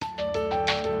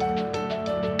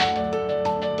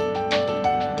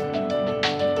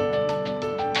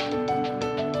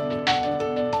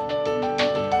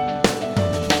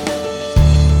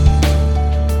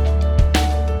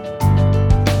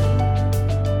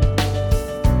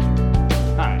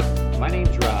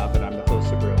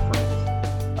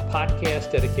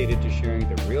podcast dedicated to sharing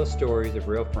the real stories of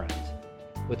real friends,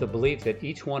 with the belief that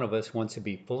each one of us wants to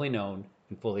be fully known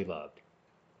and fully loved.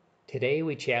 Today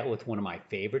we chat with one of my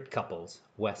favorite couples,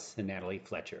 Wes and Natalie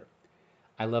Fletcher.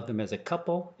 I love them as a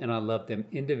couple, and I love them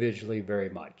individually very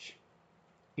much.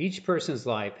 Each person's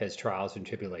life has trials and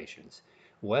tribulations.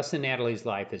 Wes and Natalie's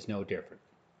life is no different.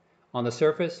 On the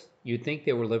surface, you'd think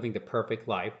they were living the perfect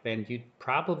life, and you'd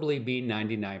probably be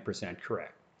 99%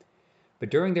 correct. But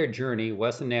during their journey,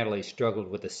 Wes and Natalie struggled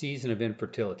with a season of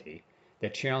infertility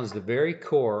that challenged the very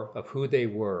core of who they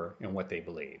were and what they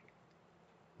believed.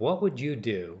 What would you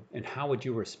do and how would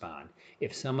you respond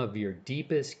if some of your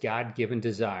deepest God-given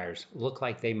desires look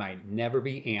like they might never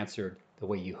be answered the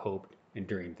way you hoped and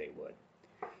dreamed they would?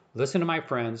 Listen to my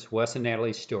friends, Wes and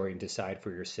Natalie's story, and decide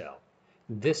for yourself.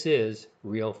 This is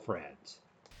Real Friends.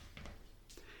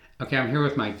 Okay, I'm here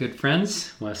with my good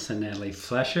friends, Wes and Natalie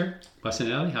Fletcher. Wes and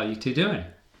Natalie, how are you two doing?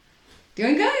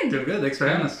 Doing good. Doing good. Thanks for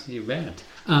having us. You bet.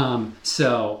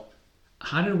 So,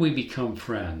 how did we become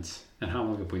friends, and how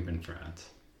long have we been friends?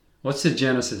 What's the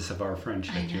genesis of our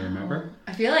friendship? Do you remember?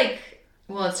 I feel like,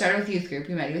 it started with youth group.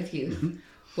 We met with youth,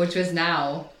 which was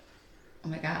now, oh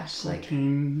my gosh,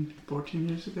 14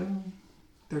 years ago?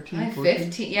 13,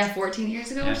 14? 14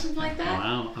 years ago or something like that.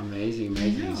 Wow, amazing.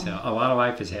 So a lot of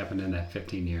life has happened in that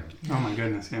 15 years. Oh my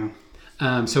goodness,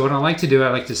 yeah. So what I like to do, I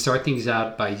like to start things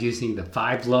out by using the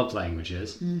 5 love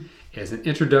languages as an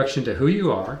introduction to who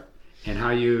you are and how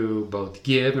you both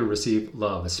give and receive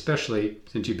love, especially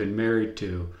since you've been married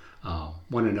to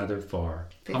one another for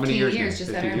how many years?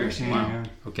 15 years. Wow. Yeah.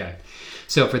 Okay.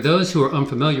 So for those who are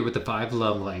unfamiliar with the 5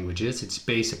 love languages, it's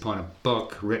based upon a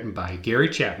book written by Gary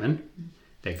Chapman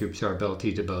that groups our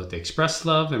ability to both express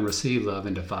love and receive love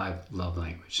into 5 love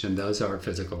languages. And those are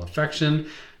physical affection,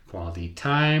 quality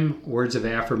time, words of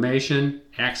affirmation,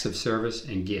 acts of service,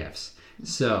 and gifts.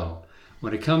 So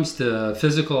when it comes to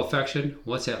physical affection,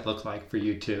 what's that look like for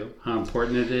you two? How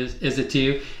important is it to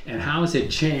you? And how has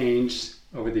it changed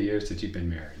over the years that you've been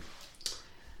married?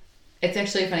 It's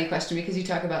actually a funny question because you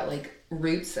talk about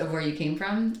roots of where you came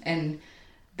from, and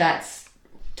that's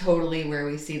totally where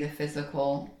we see the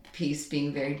physical piece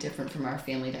being very different from our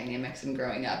family dynamics and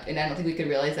growing up. And I don't think we could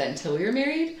realize that until we were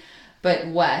married. But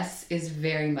Wes is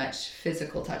very much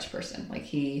physical touch person.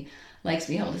 He likes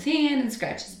me to hold his hand and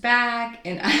scratch his back,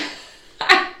 and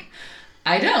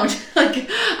I don't.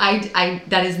 I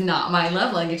that is not my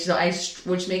love language. So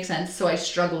which makes sense. So I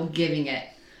struggle giving it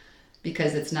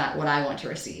because it's not what I want to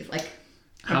receive.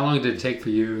 How long did it take for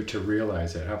you to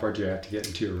realize it? How far did you have to get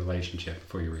into your relationship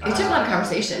before you realized it? It took a lot of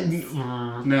conversations.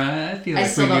 No, I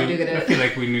feel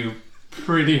like we knew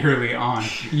pretty early on.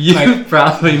 You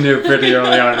probably knew pretty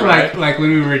early on, right? Like when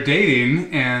we were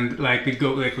dating and we'd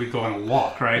go on a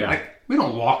walk, right? Yeah. We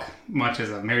don't walk much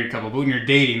as a married couple, but when you're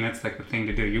dating, that's the thing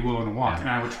to do. You go on a walk, yeah. And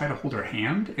I would try to hold her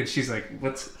hand, and she's like,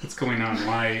 "What's going on?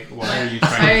 Why are you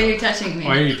Why are you touching me?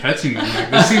 Why are you touching me?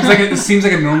 This seems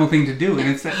like a normal thing to do, and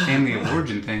it's that family of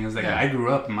origin thing. It's I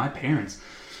grew up, and my parents.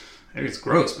 It's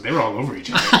gross, but they were all over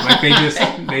each other. They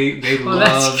well,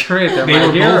 love. That's great. They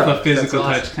were both a physical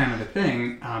touch kind of a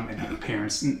thing, and the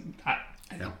parents.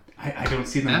 I don't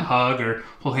see them hug or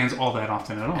hold hands all that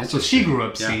often at all. So she grew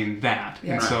up seeing that.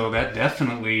 Yeah. And so that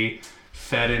definitely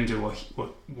fed into,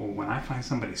 well, when I find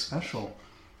somebody special,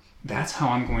 that's how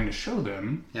I'm going to show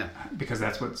them. Yeah. Because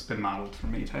that's what's been modeled for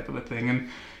me, type of a thing. And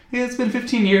it's been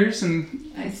 15 years,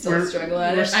 and I still struggle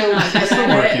at it. We're still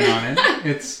working on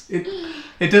it.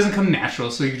 It doesn't come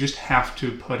natural, so you just have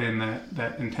to put in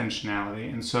that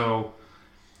intentionality. And so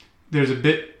there's a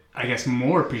bit, I guess,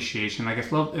 more appreciation.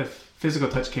 If physical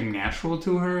touch came natural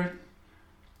to her,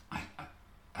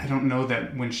 I don't know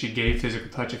that when she gave physical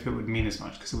touch if it would mean as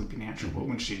much because it would be natural. But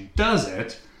when she does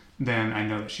it, then I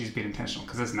know that she's being intentional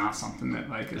because it's not something that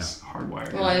is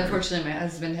hardwired. Well, unfortunately, my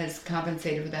husband has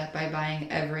compensated for that by buying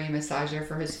every massager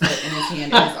for his foot and his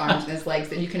hand and his arms and his legs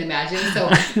that you can imagine. So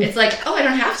it's I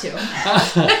don't have to.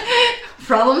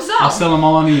 Problem solved. I'll sell them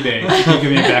all on eBay. You can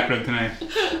give me a back rub tonight.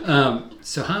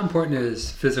 So how important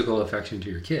is physical affection to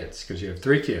your kids? Because you have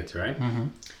 3 kids, right? Mm-hmm.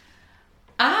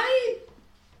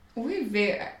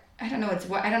 I don't know.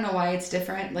 I don't know why it's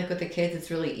different. With the kids, it's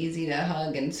really easy to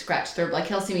hug and scratch their.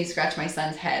 He'll see me scratch my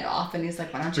son's head off, and he's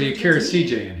like, "Why don't you?" Well, you carry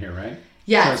CJ in here, right?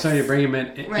 Yeah. So you bring him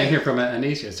in here from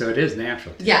Anisha, so it is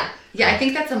natural. Yeah. I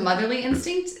think that's a motherly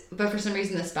instinct, but for some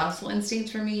reason, the spousal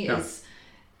instinct for me is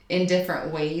in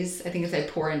different ways. I think I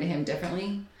pour into him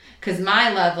differently because my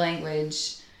love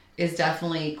language is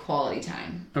definitely quality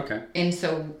time. Okay. And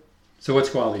so what's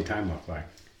quality time look like?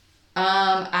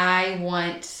 I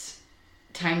want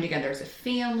time together as a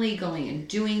family, going and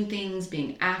doing things,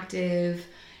 being active,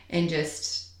 and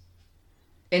just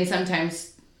and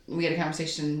sometimes we had a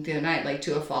conversation the other night, like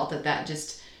to a fault, that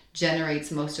just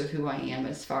generates most of who I am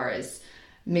as far as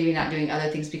maybe not doing other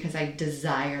things because I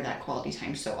desire that quality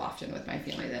time so often with my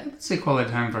family. That I'd say quality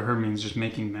time for her means just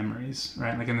making memories,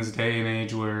 right? Like in this day and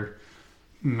age where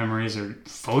memories are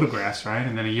photographs, right?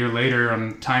 And then a year later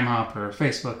on Time Hop or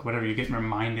Facebook, whatever, you're getting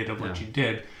reminded of what you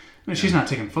did. I mean, she's not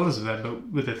taking photos of that,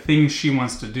 but the things she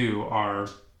wants to do are,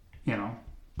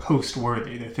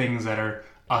 post-worthy. They're things that are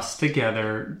us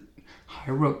together,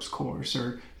 high ropes course,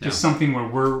 or just something where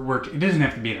we're it doesn't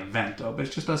have to be an event though, but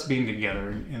it's just us being together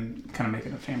and kind of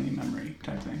making a family memory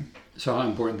type thing. So how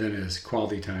important then is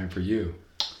quality time for you?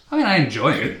 I mean, I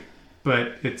enjoy it,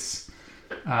 but it's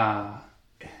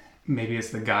maybe it's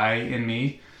the guy in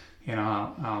me.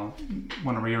 I'll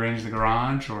want to rearrange the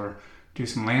garage or do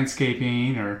some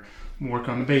landscaping or work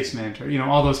on the basement or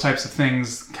all those types of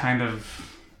things kind of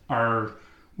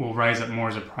will rise up more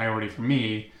as a priority for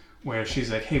me, where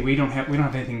she's like, hey, we don't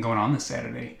have anything going on this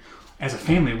Saturday. As a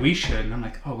family, we should. And I'm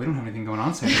like, oh, we don't have anything going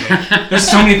on Saturday. There's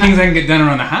so many things I can get done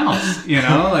around the house,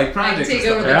 like projects. I take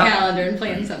over the calendar and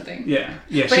plan something. Yeah.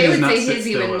 But I would say his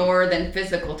even more than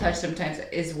physical touch sometimes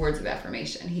is words of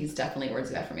affirmation. He's definitely a words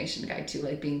of affirmation guy too,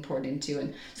 like being poured into.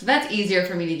 And so that's easier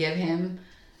for me to give him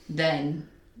than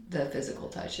the physical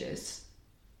touch is.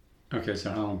 Okay,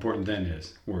 so how important then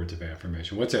is words of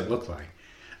affirmation? What's that look like?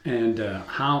 And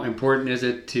how important is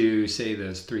it to say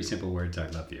those 3 simple words, I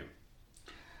love you?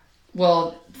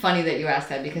 Well, funny that you asked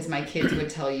that because my kids would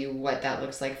tell you what that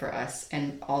looks like for us,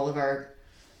 and all of our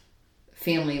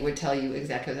family would tell you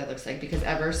exactly what that looks like, because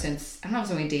ever since, I don't know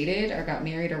if it was when we dated or got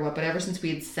married or what, but ever since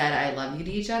we had said I love you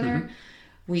to each other,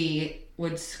 we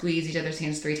would squeeze each other's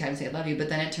hands 3 times, say I love you, but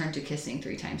then it turned to kissing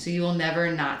 3 times. So you will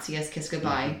never not see us kiss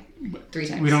goodbye 3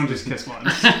 times. We don't just kiss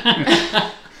once.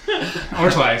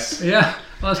 Or twice. Yeah.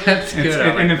 Well, that's good.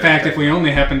 And in fact, if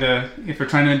we're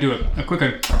trying to do a quick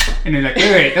one, and they're like,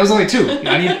 wait, that was only 2.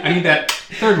 I need that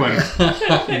 3rd one.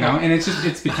 And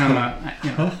it's become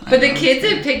But the kids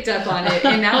have picked up on it,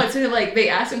 and now it's sort of like they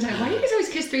ask sometimes, why do you guys always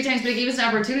kiss 3 times? But it gave us an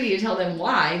opportunity to tell them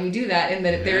why we do that, and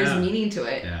that there is meaning to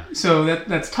it. Yeah. So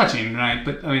that's touching, right?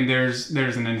 But I mean, there's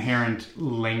an inherent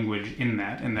language in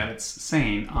that it's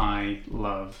saying I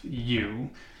love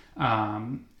you,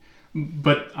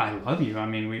 but I love you. I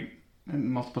mean, we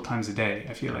multiple times a day.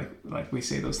 I feel like we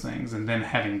say those things, and then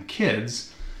having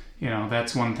kids.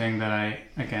 That's one thing that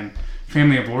again,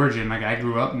 family of origin, like I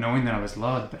grew up knowing that I was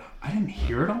loved, but I didn't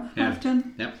hear it all that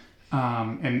often. Yep.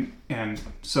 And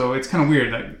so it's kind of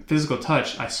weird. Like physical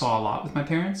touch, I saw a lot with my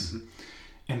parents.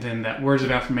 And then that words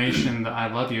of affirmation, the I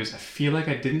love yous, I feel like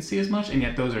I didn't see as much. And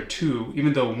yet those are 2,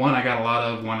 even though one I got a lot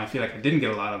of, one I feel like I didn't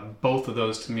get a lot of, both of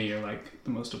those to me are like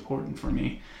the most important for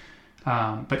me.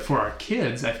 But for our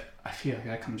kids, I feel like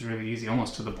that comes really easy,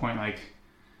 almost to the point like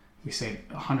we say it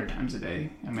 100 times a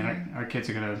day. I mean, our kids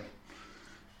are going to,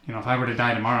 if I were to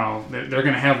die tomorrow, they're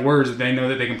going to have words that they know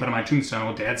that they can put on my tombstone.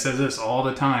 Well, Dad says this all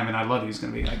the time, and I love you is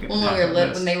going to be like.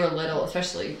 When they were little,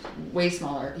 especially way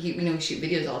smaller, we shoot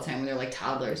videos all the time when they're like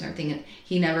toddlers and everything, and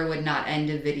he never would not end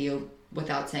a video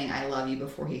without saying I love you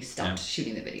before he stopped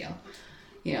shooting the video.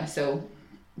 So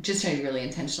just trying to be really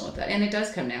intentional with that, and it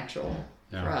does come natural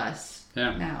for us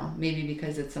now. Maybe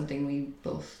because it's something we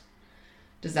both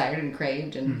desired and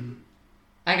craved, and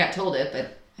I got told it,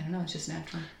 but I don't know, it's just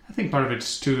natural. I think part of it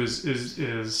too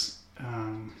is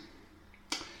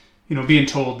being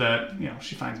told that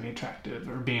she finds me attractive,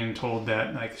 or being told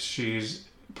that like she's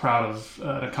proud of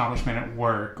an accomplishment at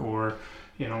work, or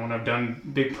when I've done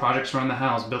big projects around the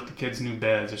house, built the kids new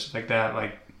beds or stuff like that.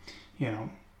 Like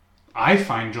I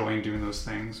find joy in doing those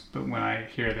things, but when I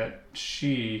hear that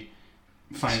she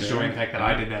finds joy in the fact that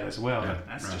I did that as well,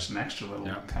 that's just an extra little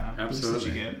kind of boost that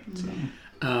you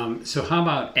get. So how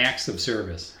about acts of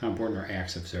service? How important are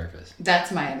acts of service?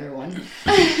 That's my other one.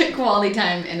 Quality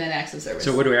time and then acts of service.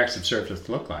 So what do acts of service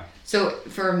look like? So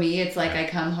for me, it's like I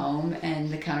come home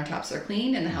and the countertops are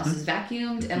clean and the house is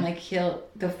vacuumed, and like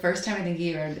the first time I think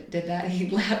he ever did that, he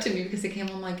laughed at me because he came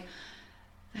home like,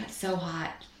 that's so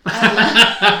hot.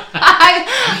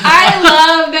 I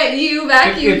love that you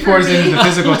vacuum. It pours into the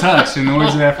physical touch and the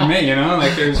words of affirmation.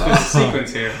 Like there's a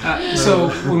sequence here. So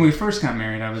when we first got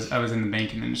married, I was in the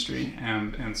banking industry,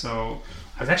 and so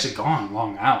I was actually gone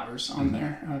long hours on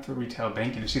there for retail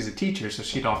banking. And she's a teacher, so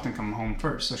she'd often come home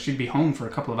first. So she'd be home for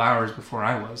a couple of hours before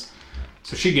I was.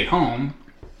 So she'd get home,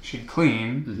 she'd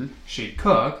clean, she'd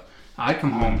cook. I'd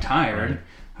come home tired.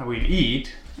 We'd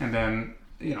eat, and then.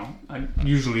 I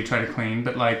usually try to clean,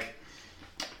 but like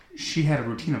she had a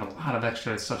routine of a lot of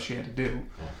extra stuff she had to do.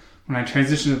 When I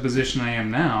transitioned to the position I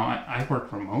am now, I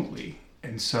work remotely.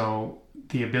 And so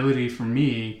the ability for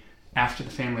me after the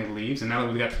family leaves, and now that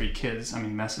we've got 3 kids, I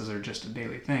mean, messes are just a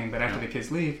daily thing, but after the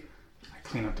kids leave, I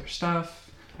clean up their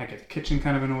stuff, I get the kitchen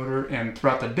kind of in order, and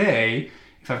throughout the day,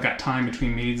 if I've got time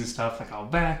between meetings and stuff, like I'll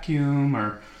vacuum,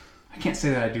 or I can't say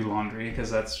that I do laundry because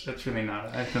that's really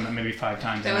not. I've done that maybe 5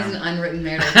 times. That was an unwritten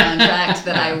marital contract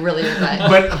that I really regret.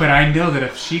 But I know that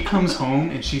if she comes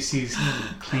home and she sees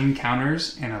clean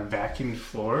counters and a vacuumed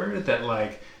floor, that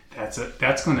like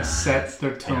that's going to set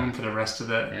the tone for the rest of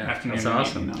the afternoon. That's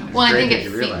awesome. Meeting. Well, I think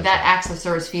that acts of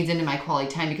service feeds into my quality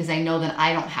time because I know that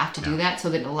I don't have to do that, so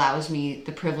that it allows me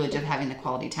the privilege of having the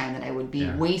quality time that I would be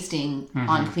wasting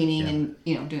on cleaning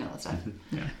and doing all that stuff.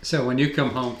 Yeah. So when you come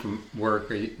home from work,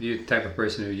 are you the type of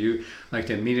person who you like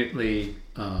to immediately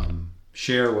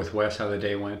share with Wes how the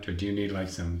day went, or do you need like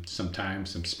some time,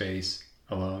 some space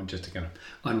alone just to kind of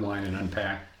unwind and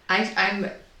unpack? I'm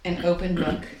an open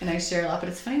book and I share a lot, but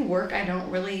it's funny, work I don't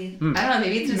really I don't know,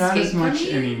 maybe it's an not escape as much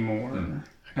for me anymore.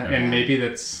 And maybe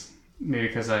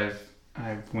because I've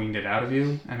weaned it out of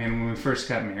you. I mean, when we first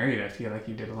got married, I feel like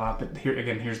you did a lot, but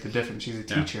here's the difference. She's a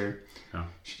teacher. Yeah.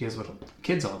 She deals with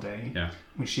kids all day. Yeah.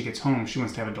 When she gets home, she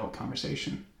wants to have adult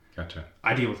conversation. Gotcha.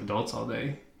 I deal with adults all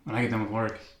day. When I get done with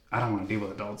work, I don't want to deal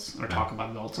with adults or talk about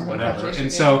adults or whatever.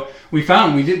 And so we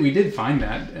did find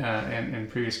that in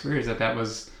previous careers that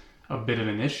was a bit of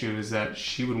an issue, is that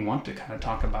she would want to kind of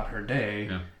talk about her day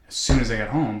as soon as I got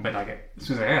home, but like as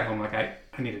soon as I got home, like I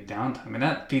needed downtime, and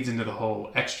that feeds into the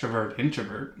whole extrovert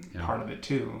introvert part of it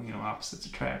too. Opposites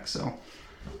attract. So,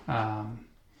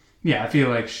 I feel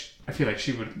like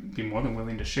she would be more than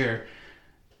willing to share.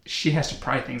 She has to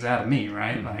pry things out of me,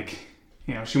 right? Like,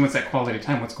 she wants that quality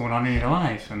time. What's going on in your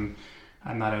life? And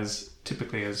I'm not as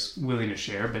typically as willing to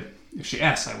share, but if she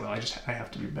asks, I will. I have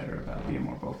to be better about being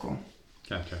more vocal.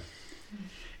 Gotcha.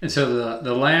 And so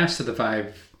the last of the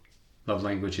 5 love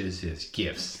languages is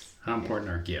gifts. How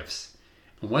important are gifts?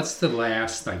 And what's the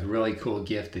last like really cool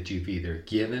gift that you've either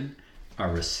given or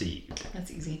received?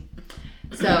 That's easy.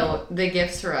 So the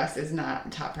gifts for us is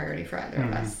not top priority for either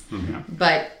of us. Mm-hmm.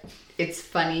 But it's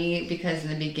funny because in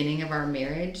the beginning of our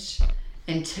marriage,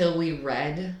 until we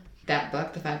read that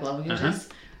book, The 5 Love Languages,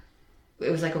 it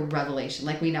was like a revelation.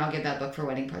 Like we now get that book for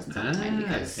wedding presents all the time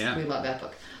because we love that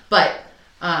book. But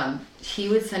he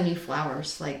would send me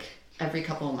flowers like every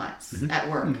couple of months at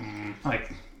work.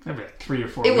 Like every 3 or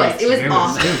 4 weeks. It was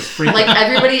awesome. It was freaking like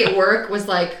everybody at work was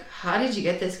like, how did you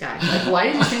get this guy? Like, why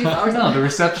did you send me flowers? No, the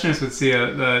receptionist would see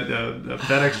the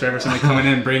FedEx driver, somebody coming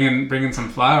in, bringing some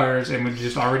flowers, and would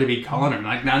just already be calling him,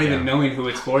 like not even knowing who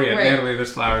it's for yet. Right. Natalie,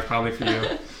 this flower is probably for you.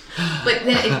 But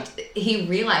then he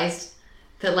realized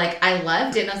that like I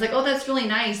loved it, and I was like, oh, that's really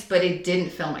nice, but it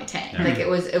didn't fill my tank. Like it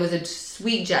was a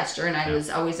sweet gesture, and I was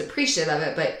always appreciative of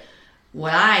it, but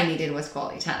what I needed was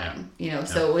quality time.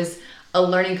 So it was a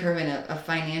learning curve and a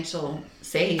financial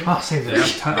save. Oh, save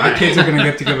this. Our kids are going to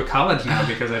get to go to college now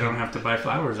because I don't have to buy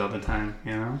flowers all the time,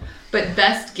 But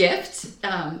best gift,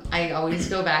 I always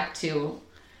go back to,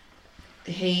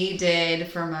 he did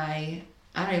for I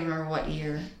don't even remember what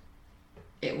year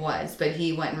it was, but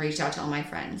he went and reached out to all my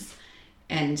friends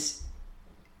and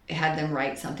had them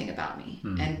write something about me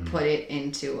and put it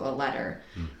into a letter.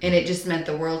 And it just meant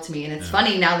the world to me. And it's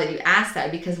funny now that you asked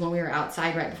that, because when we were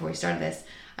outside right before we started this,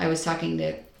 I was talking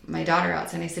to my daughter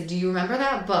outside, and I said, do you remember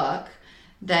that book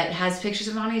that has pictures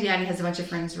of Mommy and Daddy, has a bunch of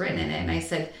friends written in it? And I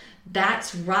said,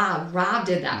 that's Rob. Rob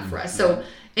did that for us. So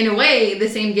in a way, the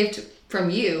same gift from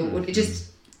you would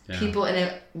just people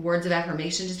in words of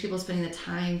affirmation, just people spending the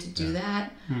time to do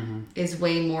that is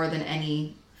way more than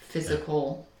any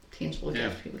physical, tangible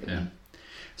gift people give me.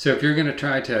 So if you're going to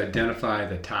try to identify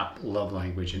the top love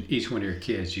language in each one of your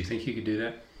kids, do you think you could do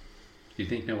that? Do you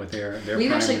think know what their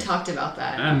We've actually talked about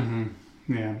that.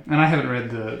 Yeah, and I haven't read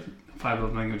the 5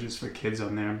 love languages for kids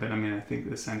on there, but I mean, I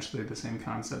think essentially the same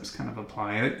concepts kind of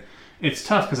apply. It's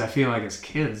tough because I feel like as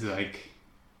kids, like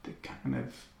they kind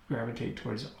of gravitate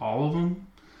towards all of them.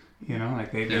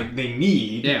 Like they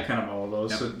need kind of all of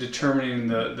those. So determining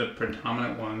the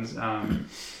predominant ones. I don't know.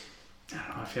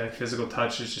 I feel like physical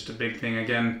touch is just a big thing.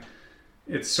 Again,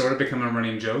 it's sort of become a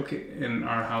running joke in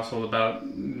our household about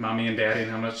Mommy and Daddy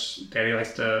and how much Daddy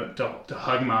likes to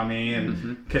hug Mommy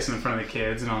and kiss him in front of the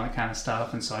kids and all that kind of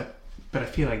stuff. And so but I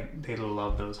feel like they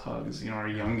love those hugs. Our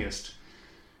youngest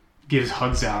gives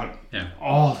hugs out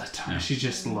all the time. She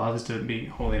just loves to be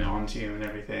holding on to you and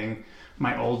everything.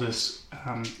 My oldest,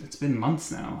 it's been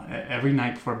months now. Every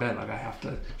night before bed, like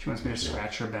she wants me to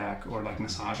scratch her back or like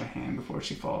massage her hand before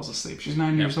she falls asleep. She's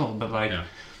 9 years old, but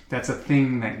that's a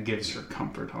thing that gives her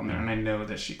comfort on there. And I know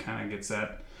that she kind of gets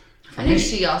that. I think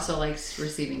she also likes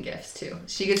receiving gifts too.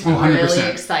 She gets really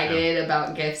excited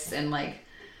about gifts, and like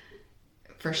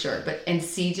for sure. And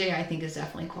CJ, I think, is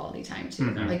definitely quality time too.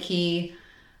 Mm-hmm. Like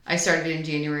I started in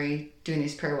January doing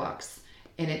these prayer walks,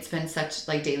 and it's been such,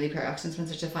 like, daily prayer walks, and it's been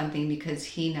such a fun thing because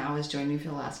he now has joined me for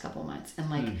the last couple of months, and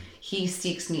like he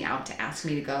seeks me out to ask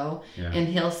me to go, and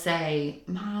he'll say,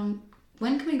 Mom,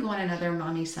 when can we go on another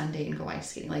mommy son date and go ice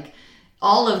skating? Like,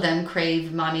 all of them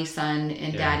crave mommy son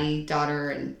and daddy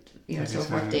daughter and so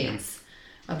forth dates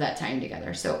of that time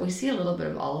together. So we see a little bit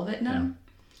of all of it now.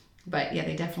 But yeah,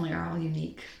 they definitely are all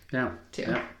unique. Yeah. Too.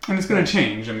 Yeah. And it's going to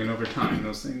change. I mean, over time,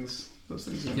 those things are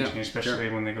going to change, especially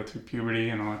when they go through puberty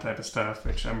and all that type of stuff,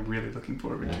 which I'm really looking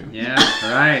forward to. Yeah,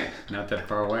 right. Not that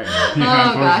far away. Right?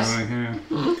 Yeah,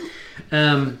 gosh.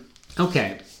 Yeah.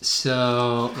 Okay,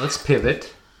 so let's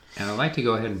pivot. And I'd like to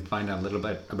go ahead and find out a little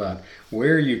bit about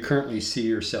where you currently see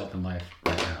yourself in life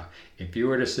right now. If you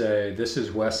were to say, this is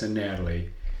Wes and Natalie,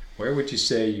 where would you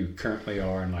say you currently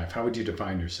are in life? How would you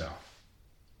define yourself?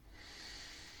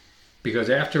 Because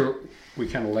after we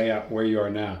kind of lay out where you are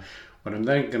now, what I'm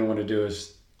then going to want to do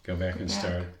is go back and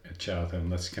start at childhood,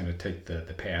 and let's kind of take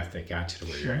the path that got you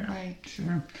to where you're at. Right.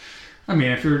 Sure. I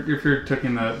mean, if you're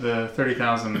taking the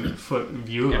 30,000 foot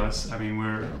view of us, I mean,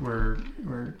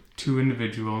 we're two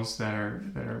individuals that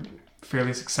are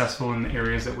fairly successful in the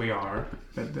areas that we are,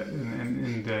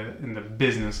 in the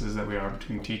businesses that we are,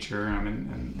 between teacher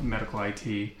and medical IT.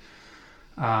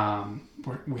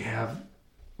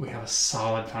 We have a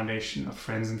solid foundation of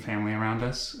friends and family around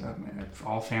us.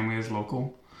 All family is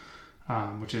local,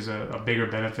 which is a bigger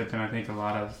benefit than I think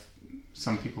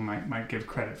some people might give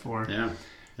credit for. Yeah.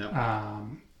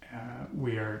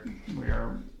 We are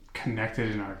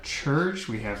connected in our church.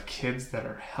 We have kids that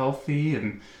are healthy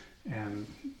and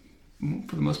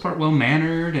for the most part well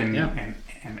mannered and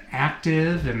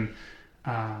active, and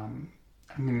I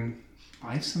mean,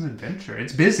 life's an adventure.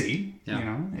 It's busy,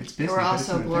 it's busy. We're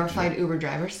also glorified adventure. Uber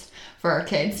drivers for our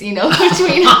kids, between all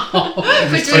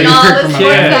the sports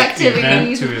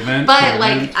activities.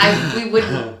 We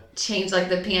wouldn't change, like,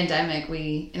 the pandemic.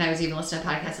 I was even listening to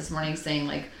a podcast this morning saying,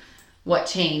 like, what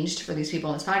changed for these people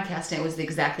in this podcast, and it was the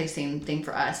exactly same thing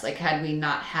for us. Like, had we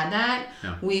not had that,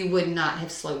 we would not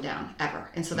have slowed down ever.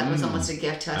 And so that was almost a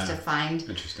gift to us to find.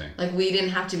 Interesting. Like, we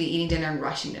didn't have to be eating dinner and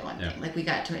rushing to one thing. Like, we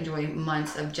got to enjoy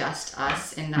months of just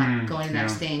us and not going to the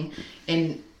next thing.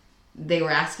 And they were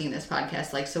asking this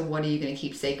podcast, like, so what are you going to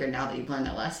keep sacred now that you've learned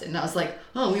that lesson? And I was like,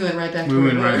 we went right back to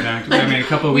I mean, a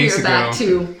couple of weeks ago. We were back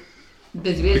to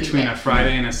busy. Between a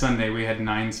Friday and a Sunday, we had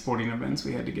 9 sporting events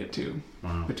we had to get to.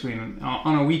 Wow.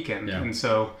 On a weekend. Yeah. And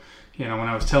so, when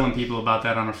I was telling people about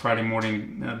that on a Friday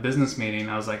morning business meeting,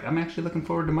 I was like, I'm actually looking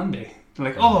forward to Monday. They're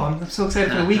like, I'm so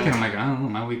excited for the weekend. I'm like, I don't know,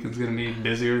 my weekend's going to be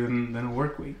busier than a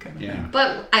work week kind of thing.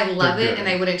 But I love it, and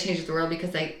I wouldn't change the world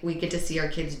because we get to see our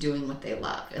kids doing what they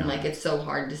love. And like, it's so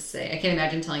hard to say. I can't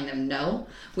imagine telling them no.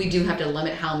 We do have to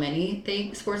limit how many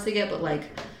sports they get, but like,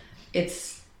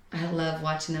 I love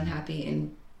watching them happy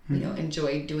and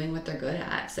enjoy doing what they're good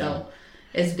at. So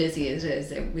as busy as it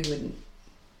is, we wouldn't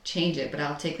change it, but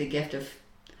I'll take the gift of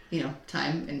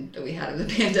time and that we had in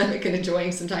the pandemic and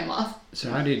enjoying some time off. So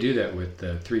how do you do that with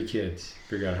 3 kids?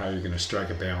 Figure out how you're going to strike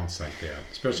a balance like that,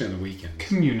 especially on the weekends.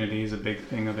 Community is a big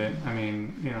thing of it. I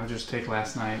mean, just take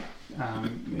last night.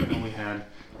 We had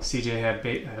CJ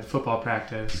had football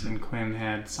practice and Quinn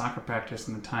had soccer practice,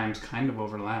 and the times kind of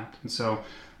overlapped. And so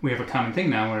we have a common thing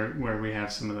now where we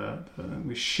have some of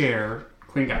we share.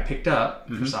 Quinn got picked up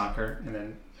for soccer, and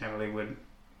then Emily would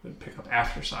pick up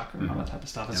after soccer and all that type of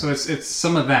stuff. And so it's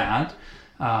some of that.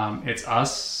 It's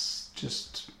us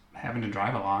just having to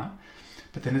drive a lot,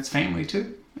 but then it's family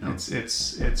too. Oh.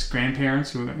 It's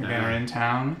grandparents who again are in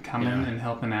town coming and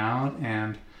helping out,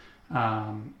 and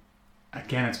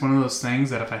again, it's one of those things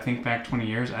that if I think back 20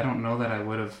 years, I don't know that I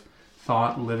would have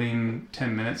thought living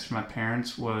 10 minutes from my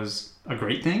parents was a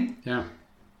great thing. Yeah.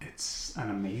 It's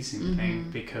an amazing thing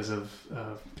because of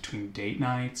between date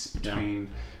nights, between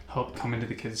help coming to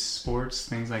the kids' sports,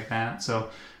 things like that. So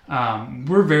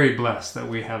we're very blessed that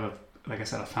we have like I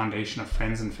said, a foundation of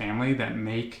friends and family that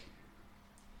make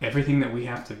everything that we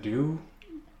have to do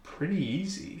pretty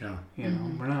easy. Yeah.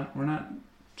 We're not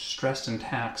stressed and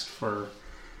taxed for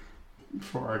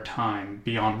our time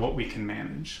beyond what we can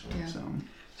manage. Yeah.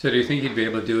 So do you think you'd be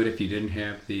able to do it if you didn't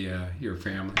have your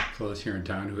family close here in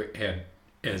town who had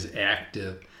as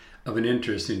active of an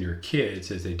interest in your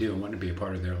kids as they do and want to be a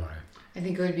part of their life? I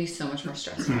think it would be so much more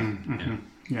stressful.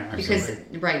 Yeah, because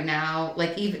right now,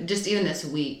 like even this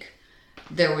week,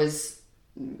 there was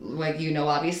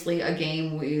obviously a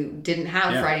game we didn't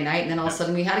have Friday night, and then all of a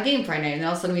sudden we had a game Friday night, and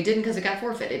all of a sudden we didn't because it got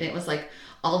forfeited. And it was like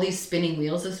all these spinning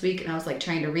wheels this week, and I was like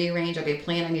trying to rearrange. Okay,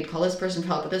 plan. I need to call this person for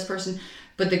help with this person.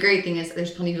 But the great thing is there's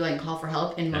plenty of people that can call for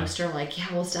help, and most are like, yeah,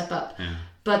 we'll step up. Yeah.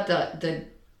 But the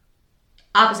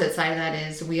opposite side of that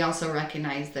is we also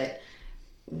recognize that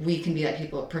we can be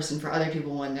that person for other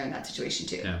people when they're in that situation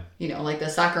too. Yeah. You know, like the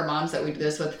soccer moms that we do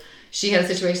this with, she had a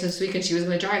situation this week and she was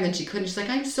going to drive and then she couldn't. She's like,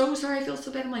 I'm so sorry, I feel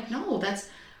so bad. I'm like, no,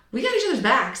 we got each other's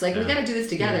backs. Like, we got to do this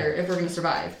together if we're going to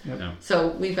survive. Yep. So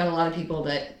we've got a lot of people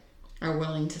that are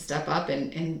willing to step up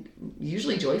and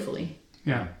usually joyfully.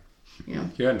 Yeah. You know.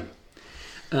 Good.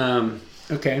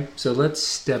 Okay, so let's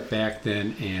step back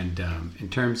then, and in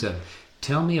terms of,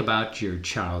 tell me about your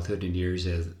childhood and years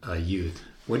as a youth.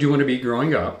 What do you want to be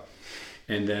growing up?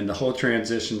 And then the whole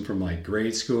transition from like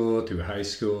grade school through high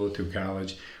school through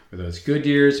college. Were those good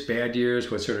years, bad years?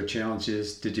 What sort of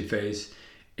challenges did you face?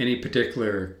 Any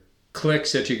particular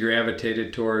cliques that you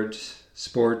gravitated towards?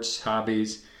 Sports,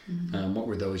 hobbies? Mm-hmm. What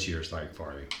were those years like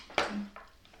for you?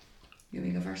 You want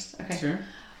me to go first? Okay. Sure.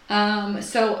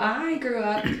 So I grew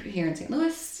up here in St.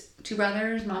 Louis, 2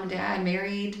 brothers, mom and dad,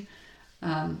 married.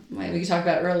 We talked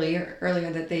about earlier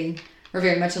that they were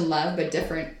very much in love, but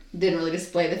different, didn't really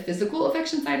display the physical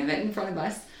affection side of it in front of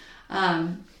us.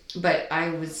 But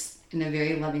I was in a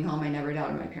very loving home. I never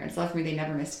doubted my parents' love for me. They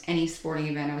never missed any sporting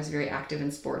event. I was very active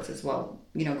in sports as well,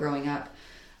 you know, growing up.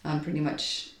 Pretty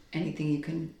much anything you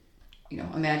can, you know,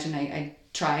 imagine I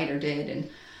tried or did.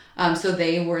 And so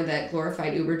they were that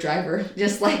glorified Uber driver,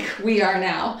 just like we are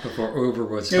now. Before Uber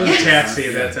was It was a fun. taxi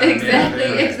at that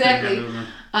time. Exactly.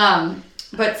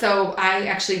 But so I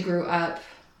actually grew up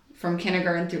from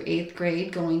kindergarten through 8th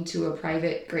grade going to a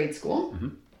private grade school,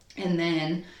 and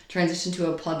then transitioned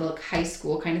to a public high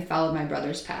school, kind of followed my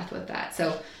brother's path with that.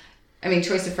 So, I mean,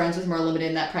 choice of friends was more limited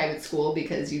in that private school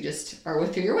because you just are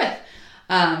with who you're with.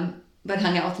 But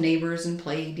hung out with neighbors and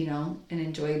played, you know, and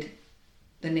enjoyed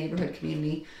the neighborhood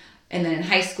community. And then in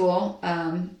high school,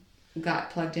 got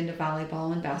plugged into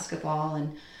volleyball and basketball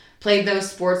and played those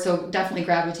sports. So definitely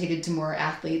gravitated to more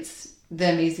athletes. The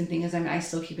amazing thing is, I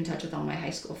still keep in touch with all my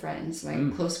high school friends,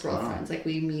 my close girlfriends. Like,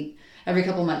 we meet every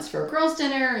couple months for a girls'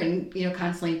 dinner and, you know,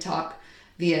 constantly talk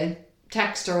via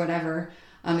text or whatever,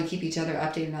 and keep each other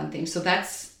updated on things. So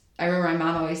I remember my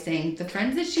mom always saying, the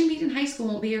friends that you meet in high school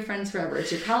won't be your friends forever.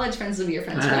 It's your college friends will be your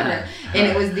friends forever. And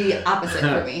it was the opposite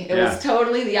for me. It was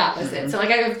totally the opposite. So, like,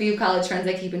 I have a few college friends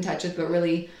I keep in touch with, but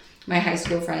really my high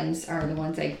school friends are the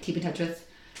ones I keep in touch with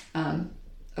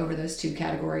over those 2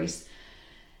 categories.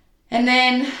 And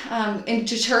then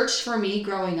into church for me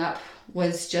growing up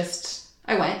was just,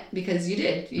 I went because you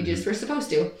did. You just were supposed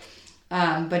to.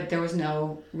 But there was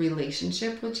no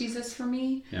relationship with Jesus for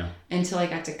me until I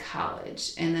got to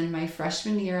college. And then my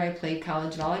freshman year, I played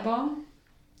college volleyball.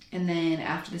 And then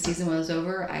after the season was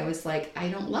over, I was like, I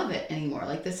don't love it anymore.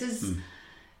 Like, this is,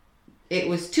 it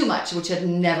was too much, which had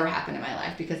never happened in my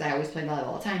life because I always played volleyball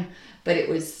all the time. But it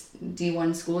was,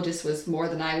 D1 school just was more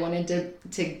than I wanted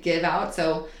to give out.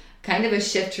 So kind of a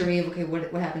shift for me of, okay,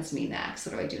 what happens to me next?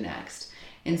 What do I do next?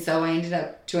 And so I ended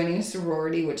up joining a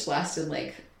sorority, which lasted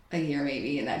like a year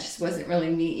maybe, and that just wasn't really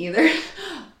me either.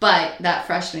 But that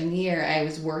freshman year, I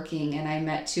was working and I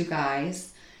met 2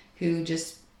 guys who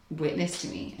just witnessed to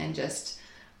me and just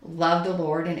loved the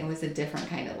Lord, and it was a different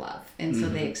kind of love. And so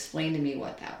they explained to me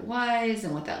what that was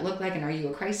and what that looked like, and are you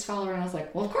a Christ follower? And I was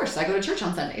like, well, of course, I go to church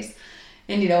on Sundays.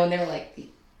 And, you know, and they were like,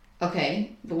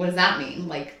 okay, but what does that mean?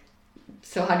 Like,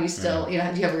 so how do you still, you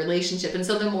know, do you have a relationship? And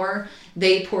so the more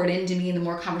they poured into me and the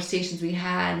more conversations we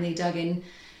had and they dug in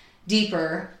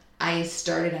deeper, I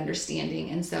started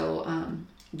understanding. And so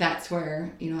that's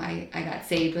where, you know, I got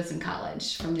saved, was in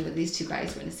college from these 2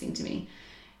 guys witnessing to me.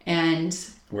 And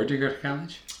where'd you go to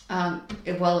college?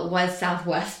 It was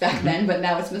Southwest back then, but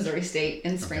now it's Missouri State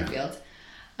in Springfield.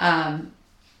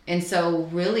 And so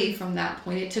really from that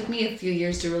point, it took me a few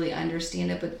years to really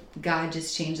understand it, but God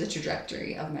just changed the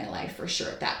trajectory of my life for sure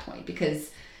at that point, because,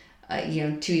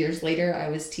 2 years later, I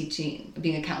was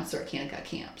being a counselor at Kanakuk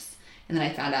camps. And then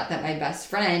I found out that my best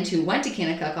friend who went to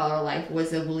Kanakuk all her life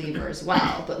was a believer as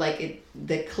well. But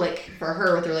the click for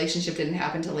her with the relationship didn't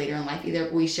happen till later in life either.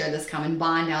 We shared this common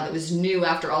bond now that was new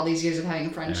after all these years of having a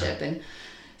friendship. Yeah. And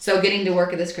so getting to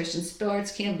work at this Christian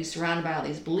sports camp, be surrounded by all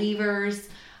these believers,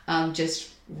 just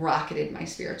rocketed my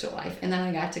spiritual life. And then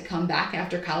I got to come back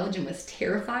after college and was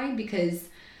terrified because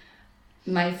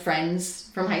my friends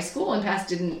from high school and past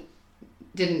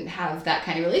didn't have that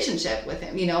kind of relationship with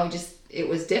him. You know, it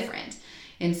was different.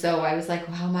 And so I was like,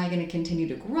 well, how am I going to continue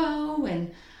to grow?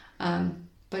 And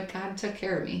but God took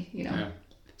care of me, you know. Yeah.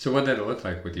 So what did it look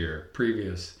like with your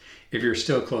previous, if you're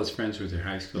still close friends with your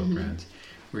high school friends,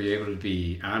 were you able to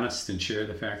be honest and share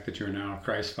the fact that you're now a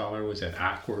Christ follower? Was that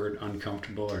awkward,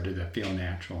 uncomfortable, or did that feel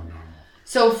natural and normal?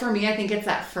 So for me, I think it's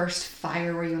that first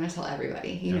fire where you want to tell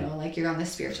everybody, you know, like you're on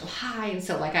this spiritual high. And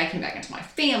so like I came back into my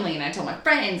family and I told my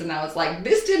friends and I was like,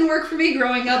 this didn't work for me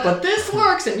growing up, but this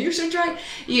works and you should try,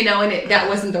 you know, and that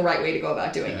wasn't the right way to go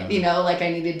about doing it. You know, like I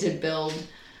needed to build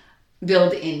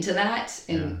into that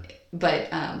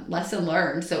but lesson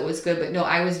learned. So it was good. But no,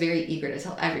 I was very eager to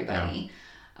tell everybody.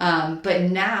 But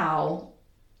now,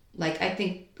 like, I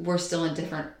think we're still in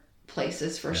different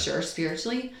places for sure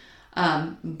spiritually.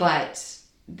 But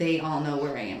they all know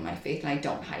where I am in my faith and I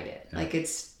don't hide it. Like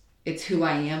it's who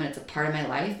I am and it's a part of my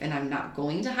life and I'm not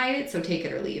going to hide it. So take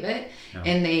it or leave it.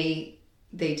 And they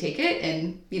take it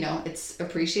and, you know, it's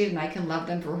appreciated and I can love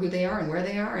them for who they are and where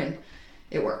they are and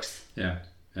it works. Yeah.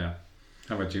 Yeah.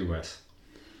 How about you, Wes?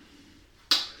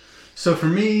 So for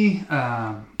me,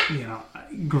 you know,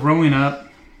 growing up,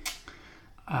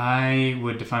 I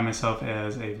would define myself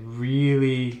as a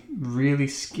really, really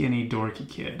skinny, dorky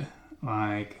kid,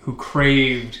 like who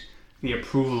craved the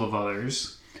approval of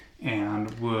others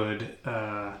and would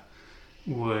go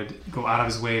out of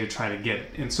his way to try to get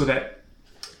it. And so that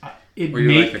Were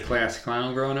you like the class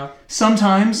clown growing up?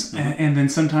 Sometimes, and then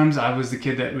sometimes I was the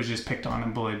kid that was just picked on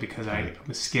and bullied because I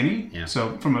was skinny. Yeah.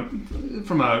 So from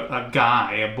a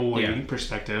guy, a boy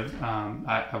perspective,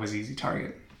 I was easy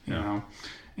target, you know.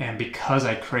 And because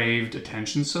I craved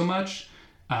attention so much,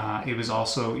 it was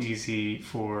also easy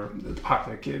for the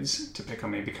popular kids to pick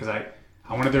on me because I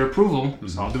wanted their approval,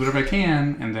 so I'll do whatever I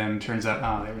can. And then it turns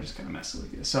out, they were just kind of messing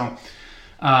with you. So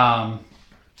I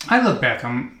look back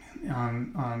on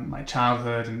my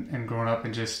childhood and growing up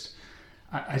and just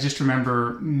I just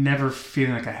remember never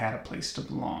feeling like I had a place to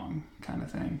belong, kind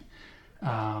of thing,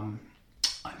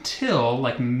 until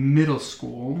like middle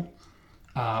school,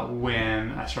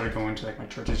 when I started going to like my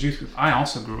church's youth group. I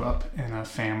also grew up in a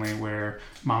family where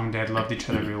mom and dad loved each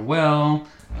other real well.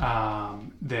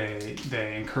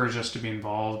 They encouraged us to be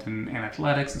involved in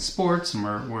athletics and sports, and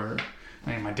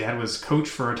my dad was coach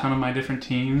for a ton of my different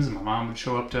teams, and my mom would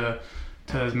show up to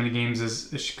as many games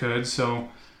as she could. So,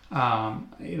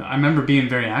 you know, I remember being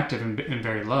very active and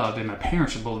very loved, and my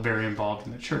parents were both very involved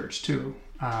in the church too.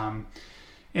 And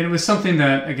it was something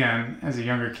that, again, as a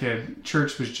younger kid,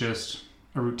 church was just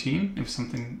a routine. It was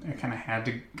something I kind of had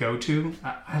to go to.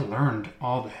 I learned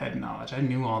all the head knowledge. I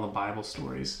knew all the Bible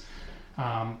stories.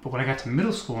 But when I got to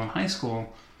middle school and high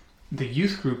school, the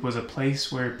youth group was a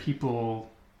place where people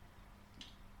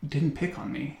didn't pick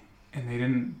on me. And they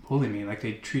didn't bully me. Like,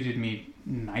 they treated me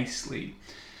nicely.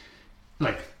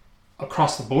 Like,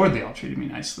 across the board, they all treated me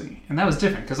nicely. And that was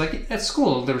different. Because, like, at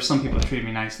school, there were some people that treated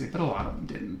me nicely, but a lot of them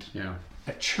didn't. Yeah.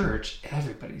 At church,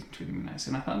 everybody treated me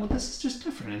nicely. And I thought, well, this is just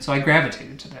different. And so I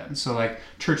gravitated to that. And so, like,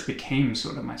 church became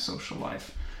sort of my social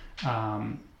life.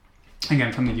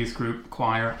 Again, from the youth group,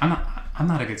 choir. I'm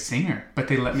not a good singer, but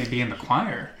they let me be in the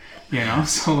choir, you know?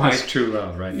 So, like... That's true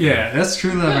love, right? Yeah, that's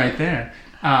true love right there.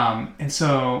 And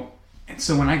so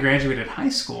when I graduated high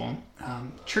school,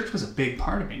 church was a big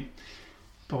part of me.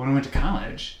 But when I went to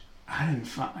college, I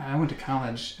went to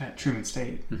college at Truman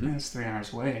State. That's 3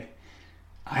 hours away.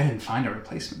 I didn't find a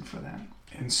replacement for that.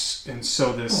 And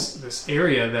so this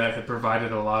area that had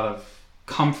provided a lot of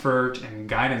comfort and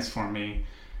guidance for me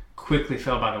quickly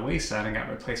fell by the wayside and got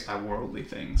replaced by worldly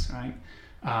things, right?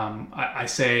 I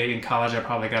say in college I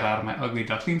probably got out of my ugly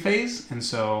duckling phase, and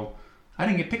so I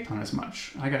didn't get picked on as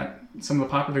much. I got some of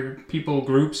the popular people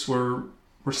groups were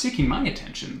seeking my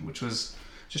attention, which was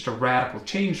just a radical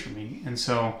change for me. And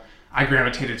so I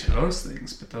gravitated to those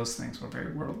things, but those things were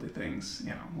very worldly things,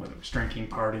 you know, whether it was drinking,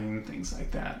 partying, things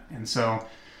like that. And so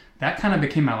that kind of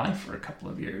became my life for a couple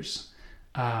of years.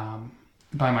 By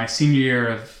my senior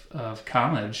year of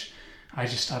college, I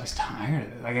was tired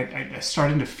of it. Like I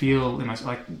started to feel in myself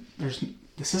like this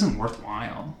isn't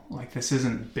worthwhile. Like, this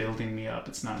isn't building me up.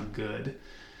 It's not good.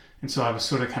 And so I was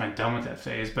sort of kind of done with that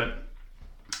phase. But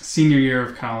senior year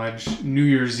of college, New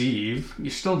Year's Eve,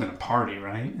 you're still going to party,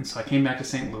 right? And so I came back to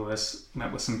St. Louis,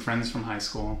 met with some friends from high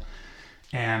school.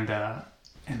 And there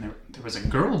was a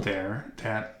girl there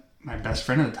that my best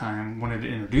friend at the time wanted to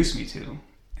introduce me to.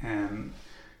 And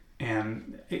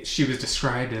she was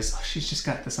described as, she's just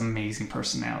got this amazing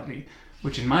personality.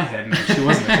 Which in my head meant she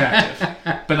wasn't attractive,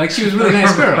 but like she was a really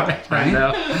nice girl, right?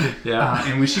 Yeah.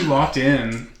 And when she walked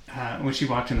in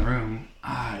the room,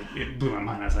 it blew my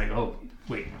mind. I was like, oh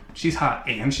wait, she's hot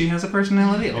and she has a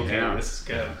personality. Okay, this is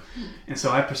good. And so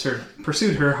I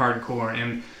pursued her hardcore,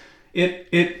 and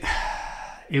it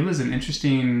was an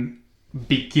interesting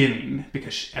beginning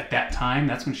because at that time,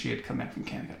 that's when she had come back from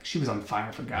Canada. She was on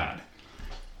fire for God.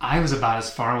 I was about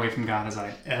as far away from God as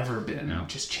I'd ever been,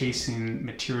 just chasing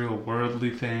material,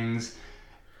 worldly things.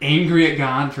 angry at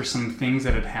God for some things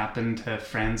that had happened to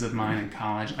friends of mine in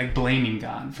college, like blaming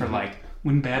God for like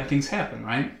when bad things happen,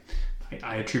 right?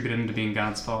 I attributed them to being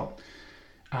God's fault.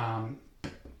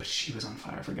 But she was on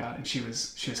fire for God, and she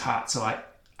was hot. So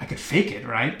I could fake it,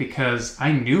 right? Because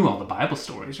I knew all the Bible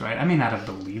stories, right? I may not have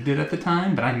believed it at the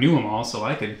time, but I knew them all, so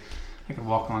I could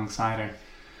walk alongside her.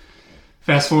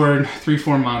 Fast forward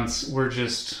 3-4 months,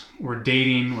 we're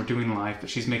dating, we're doing life, but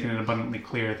she's making it abundantly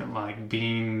clear that like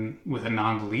being with a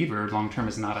non-believer long term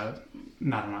is not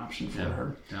an option for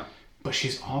her. Yeah. But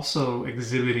she's also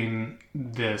exhibiting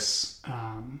this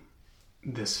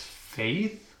this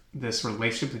faith, this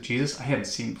relationship with Jesus I hadn't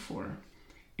seen before.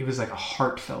 It was like a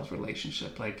heartfelt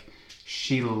relationship. Like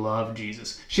she loved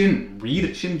Jesus. She didn't read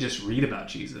it. She didn't just read about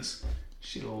Jesus.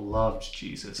 She loved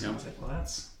Jesus. And I was like, well,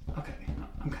 that's okay.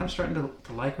 I'm kind of starting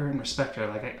to like her and respect her.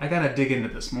 Like I got to dig into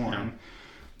this more.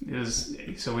 Yeah.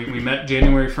 So we met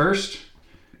January 1st,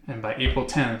 and by April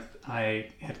 10th, I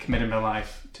had committed my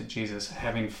life to Jesus,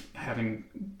 having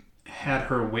had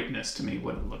her witness to me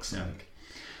what it looks like.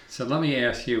 So let me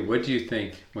ask you, what do you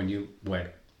think when you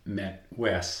met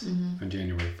Wes on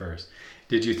January 1st?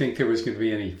 Did you think there was going to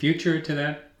be any future to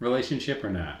that relationship or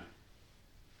not?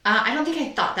 I don't think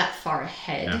I thought that far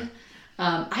ahead.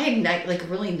 Yeah. I had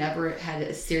really never had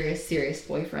a serious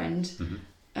boyfriend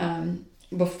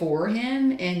before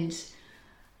him, and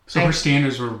so her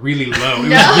standards were really low. It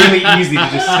was really easy to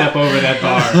just step over that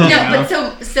bar. No,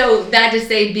 but so that to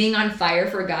say, being on fire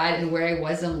for God and where I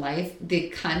was in life, the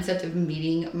concept of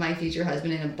meeting my future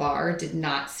husband in a bar did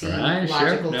not seem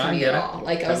logical to me at all.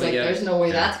 Like, I was like, there's no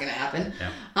way that's going to happen.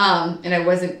 Yeah. And I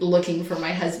wasn't looking for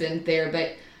my husband there,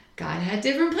 but God had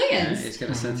different plans. Yeah, he's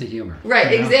got a sense of humor.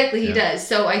 Right, exactly, he does.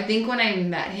 So I think when I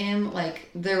met him, like,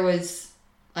 there was,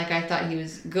 like, I thought he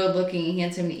was good looking,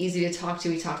 handsome, and easy to talk to.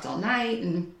 We talked all night,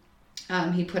 and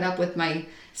he put up with my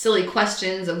silly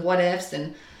questions of what ifs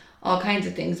and all kinds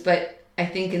of things. But I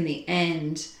think in the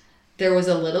end, there was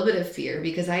a little bit of fear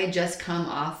because I had just come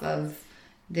off of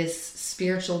this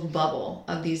spiritual bubble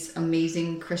of these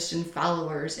amazing Christian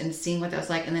followers and seeing what that was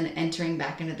like, and then entering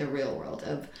back into the real world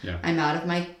of I'm out of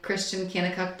my Christian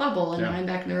Kanakuk bubble and now I'm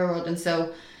back in the real world. And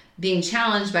so being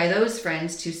challenged by those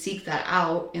friends to seek that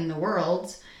out in the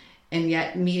world, and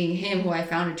yet meeting him who I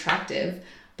found attractive,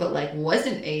 but like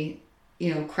wasn't a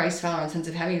Christ follower in the sense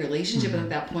of having a relationship with him at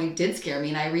that point did scare me.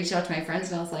 And I reached out to my friends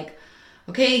and I was like,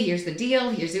 okay, here's the deal,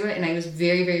 here's it. And I was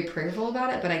very, very prayerful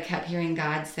about it, but I kept hearing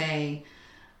God say,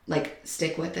 like,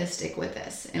 stick with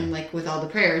this. And like with all the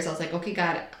prayers, I was like, okay,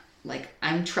 God, like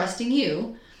I'm trusting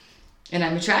you and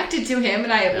I'm attracted to him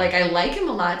and I like him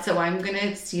a lot, so I'm going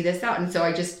to see this out. And so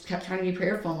I just kept trying to be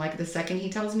prayerful. And like the second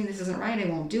he tells me this isn't right, I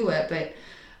won't do it. But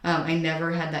I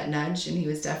never had that nudge, and he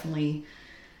was definitely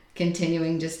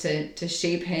continuing just to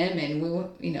shape him and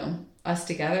we, us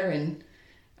together. And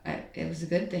it was a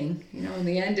good thing, in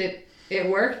the end it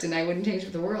worked, and I wouldn't change it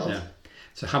for the world. Yeah.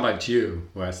 So how about you,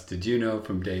 Wes? Did you know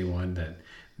from day one that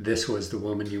this was the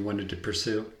woman you wanted to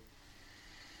pursue?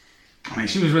 I mean,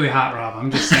 she was really hot, Rob.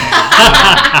 I'm just saying,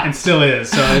 and still is.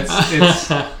 So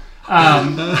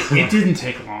it didn't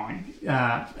take long.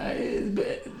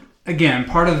 Again,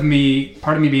 part of me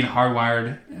being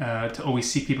hardwired to always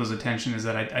seek people's attention is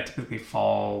that I typically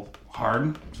fall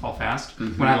fast.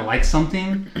 When I like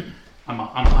something, I'm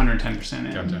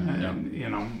 110%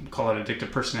 in. Call it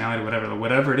addictive personality,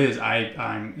 whatever it is,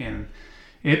 I'm in.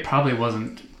 It probably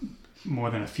wasn't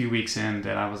more than a few weeks in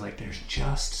that I was like, there's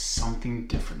just something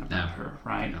different about her,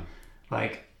 right?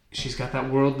 Like, she's got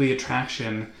that worldly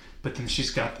attraction, but then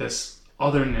she's got this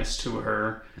otherness to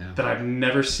her that I've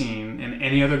never seen in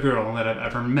any other girl that I've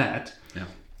ever met.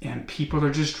 And people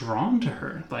are just drawn to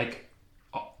her. Like,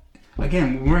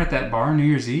 again, when we were at that bar New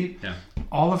Year's Eve,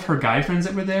 all of her guy friends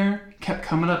that were there kept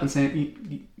coming up and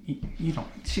saying, you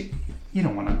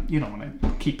don't want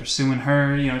to keep pursuing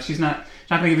her. She's not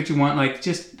going to give what you want. Like,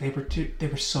 just they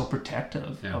were so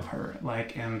protective of her.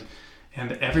 Like, and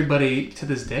everybody to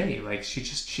this day, like,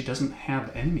 she doesn't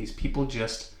have enemies. People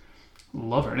just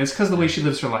love her, and it's because of the way she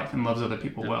lives her life and loves other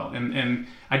people well. And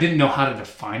I didn't know how to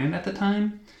define it at the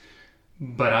time,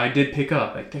 but I did pick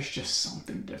up, like, there's just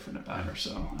something different about her.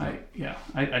 So I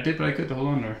did what I could to hold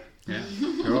on to her. Yeah,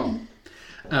 cool.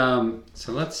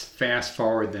 So let's fast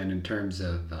forward then in terms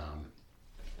of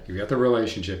you've got the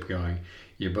relationship going.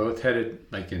 You're both headed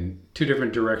like in two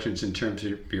different directions in terms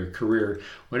of your career.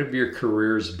 What have your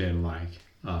careers been like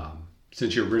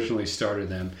since you originally started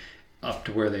them up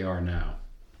to where they are now?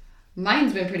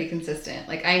 Mine's been pretty consistent.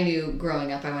 Like, I knew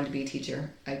growing up I wanted to be a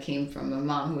teacher. I came from a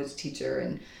mom who was a teacher,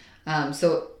 and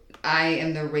so I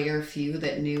am the rare few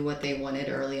that knew what they wanted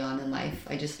early on in life.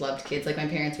 I just loved kids. Like my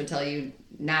parents would tell you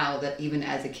now that even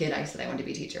as a kid, I said I wanted to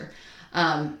be a teacher.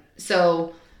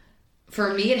 So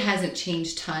for me, it hasn't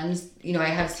changed tons. You know, I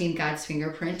have seen God's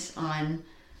fingerprint on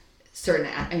certain,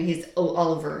 I mean, he's all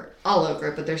over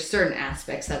it, but there's certain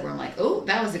aspects that where I'm like, oh,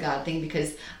 that was a God thing,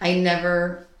 because I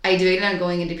debated on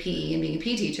going into PE and being a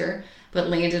PE teacher, but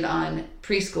landed on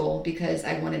preschool because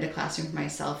I wanted a classroom for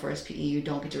myself, whereas PE, you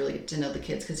don't get to really get to know the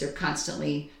kids because they're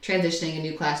constantly transitioning, a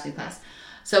new class.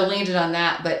 So landed on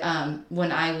that. But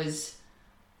when I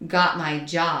got my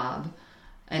job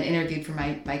and interviewed for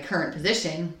my current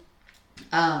position,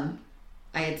 I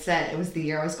had said, it was the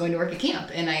year I was going to work at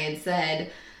camp, and I had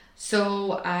said,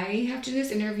 so I have to do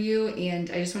this interview, and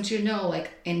I just want you to know,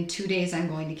 like, in 2 days I'm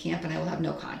going to camp, and I will have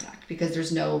no contact because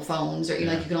there's no phones, or, you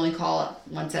know, like, you can only call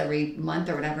once every month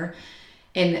or whatever.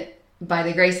 And by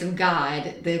the grace of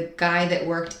God, the guy that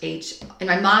worked and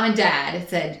my mom and dad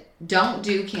said, don't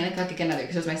do Kanakuk again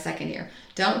because it was my second year.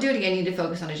 Don't do it again. You need to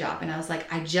focus on a job. And I was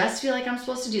like, I just feel like I'm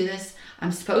supposed to do this.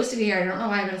 I'm supposed to be here. I don't know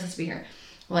why I'm supposed to be here.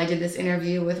 Well, I did this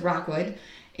interview with Rockwood,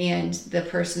 and the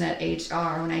person at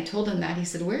HR, when I told him that, he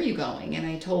said, where are you going? And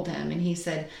I told him, and he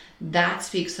said, that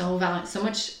speaks so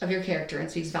much of your character. It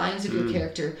speaks volumes of your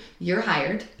character. You're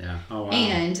hired. Yeah. Oh, wow.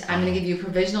 And I'm going to give you a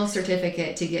provisional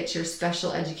certificate to get your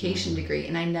special education degree.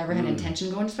 And I never had intention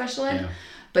going to special ed. Yeah.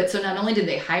 But so not only did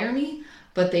they hire me,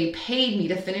 but they paid me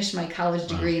to finish my college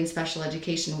degree in special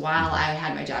education while I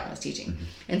had my job and was teaching.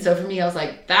 And so for me, I was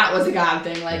like, that was a God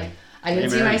thing. Like, I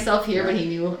didn't see myself here, but he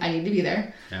knew I needed to be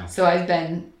there. Yeah. So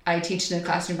I teach in a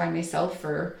classroom by myself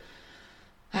for,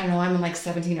 I don't know, I'm in like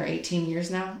 17 or 18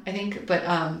 years now, I think, but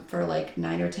for like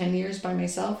 9 or 10 years by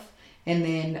myself. And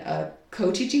then a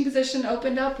co-teaching position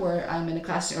opened up where I'm in a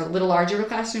classroom, or a little larger of a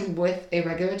classroom with a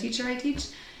regular teacher I teach.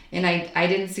 And I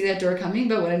didn't see that door coming,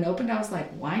 but when it opened, I was like,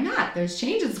 why not? There's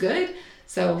change, it's good.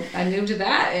 So I moved to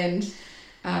that, and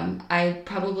I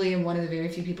probably am one of the very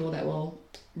few people that will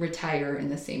retire in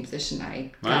the same position I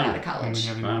got out of college.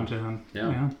 Wow.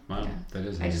 Yeah. Wow. That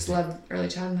is amazing. I just love early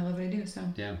childhood, and I love what I do. So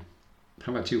yeah.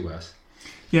 How about you, Wes?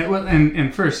 Yeah, well,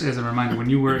 and first, as a reminder, when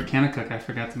you were at Kanakuk, I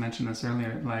forgot to mention this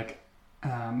earlier, like,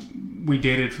 we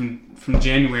dated from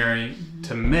January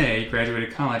to May,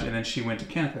 graduated college, and then she went to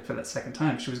Kanakuk for that second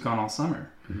time. She was gone all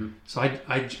summer. Mm-hmm. So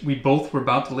we both were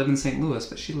about to live in St. Louis,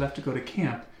 but she left to go to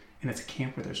camp, and it's a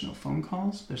camp where there's no phone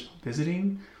calls, there's no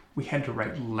visiting. We had to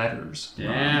write letters.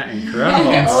 Yeah, incredible.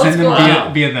 And send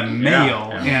them via the mail.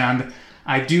 Yeah. And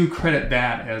I do credit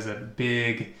that as a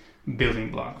big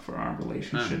building block for our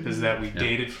relationship, is that we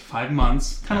dated for 5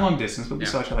 months, kind of long distance, but we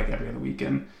saw each other like every other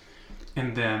weekend.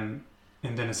 And then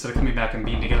instead of coming back and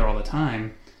being together all the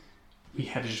time, we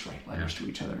had to just write letters to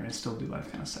each other and still do life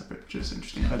kind of separate, which is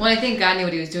interesting. Well, I think God knew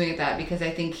what he was doing with that, because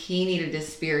I think he needed to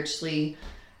spiritually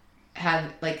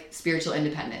have like spiritual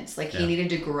independence. Like he needed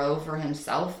to grow for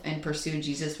himself and pursue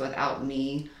Jesus without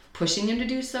me pushing him to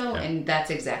do so. Yeah. And that's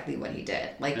exactly what he did.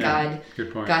 Like God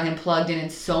got him plugged in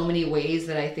so many ways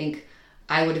that I think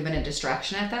I would have been a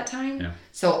distraction at that time. Yeah.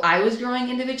 So I was growing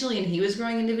individually and he was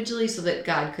growing individually so that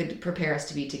God could prepare us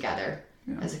to be together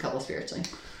as a couple spiritually.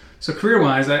 So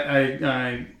career-wise,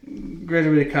 I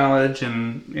graduated college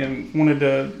and wanted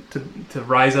to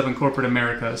rise up in corporate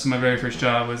America. So my very first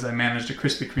job was I managed a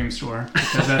Krispy Kreme store,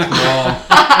 because that's where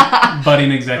all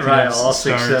budding executives all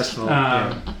start. Successful.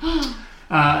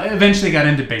 Eventually got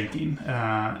into banking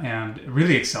and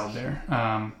really excelled there.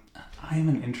 I am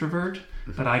an introvert,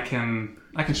 but I can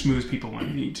schmooze people when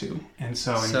I need to. And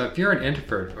so if you're an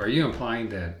introvert, are you implying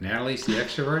that Natalie's the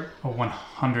extrovert? Oh,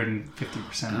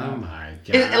 150%. Oh my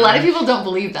God. A lot of people don't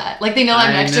believe that. Like they know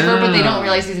I'm an extrovert, but they don't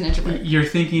realize he's an introvert. You're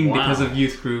thinking because of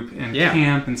youth group and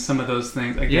camp and some of those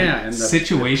things. Again, and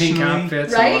situationally, the pink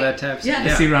outfits and all that type of stuff.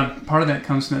 Yeah. See, Ron, part of that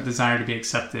comes from that desire to be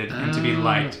accepted and to be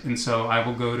liked. And so I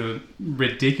will go to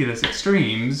ridiculous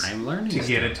extremes to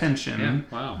get attention.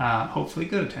 Yeah. Wow. Hopefully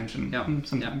good attention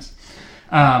sometimes.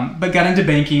 But got into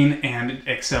banking and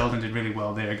excelled and did really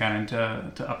well there. Got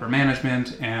into upper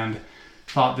management and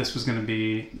thought this was going to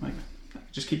be like,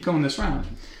 just keep going this route.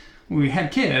 We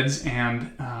had kids,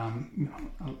 and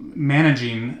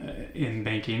managing in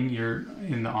banking, you're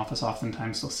in the office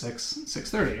oftentimes till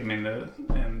 6:30. I mean,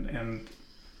 and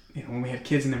when we had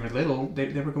kids and they were little, they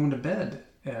were going to bed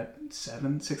at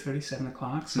 6:30, 7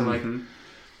 o'clock. So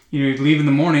you'd leave in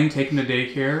the morning, take them to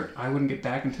daycare. I wouldn't get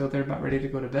back until they're about ready to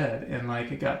go to bed. And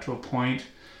it got to a point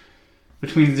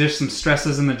between just some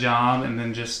stresses in the job and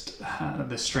then just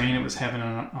the strain it was having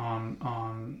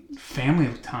on family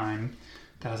time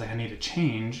that I was like, I need to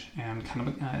change. And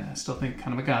I still think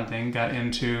kind of a God thing, got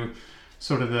into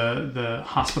sort of the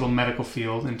hospital medical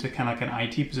field into kind of like an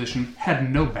IT position.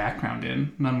 Had no background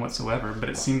in, none whatsoever, but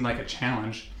it seemed like a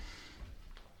challenge.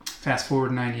 Fast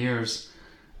forward 9 years,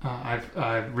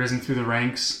 I've risen through the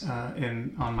ranks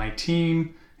on my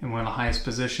team in one of the highest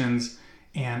positions,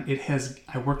 and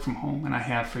I work from home, and I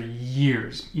have for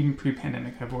years, even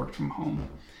pre-pandemic, I've worked from home.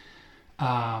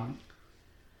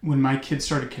 When my kids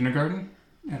started kindergarten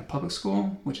at a public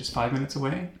school, which is 5 minutes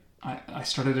away, I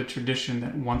started a tradition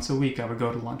that once a week I would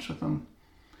go to lunch with them.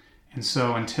 And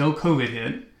so until COVID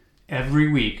hit,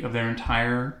 every week of their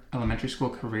entire elementary school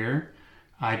career,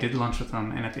 I did lunch with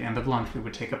them, and at the end of lunch, we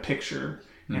would take a picture.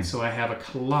 And so I have a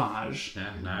collage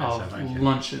of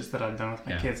lunches that I've done with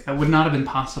my kids. That would not have been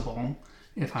possible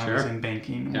if I was in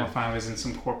banking or if I was in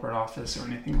some corporate office or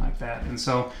anything like that. And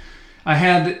so I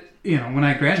had, when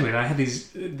I graduated, I had these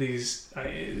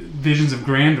visions of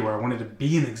grandeur. I wanted to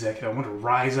be an executive. I wanted to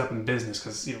rise up in business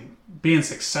because, being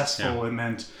successful, it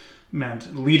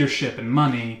meant leadership and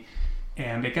money.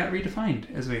 And it got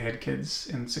redefined as we had kids.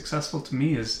 And successful to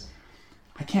me is,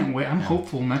 I can't wait. I'm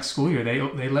hopeful next school year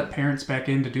they let parents back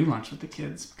in to do lunch with the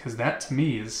kids, because that to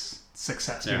me is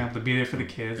success. Being able to be there for the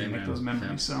kids and make those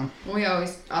memories. So we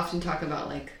often talk about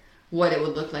like what it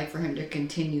would look like for him to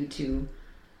continue to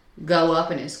go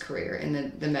up in his career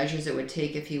and the measures it would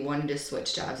take if he wanted to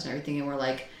switch jobs and everything. And we're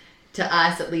like, to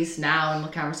us, at least now in the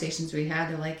conversations we had,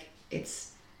 they're like,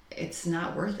 it's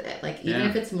not worth it. Like, even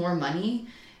if it's more money,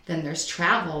 then there's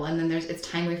travel, and then it's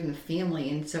time away from the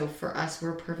family. And so for us,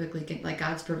 we're perfectly, like,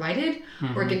 God's provided.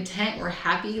 We're content. We're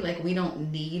happy. Like, we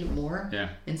don't need more. Yeah.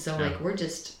 And so like, we're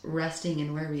just resting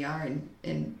in where we are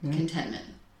in contentment.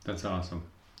 That's awesome.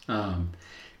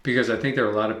 Because I think there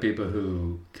are a lot of people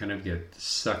who kind of get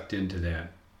sucked into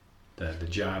that, the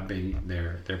job being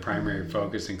their primary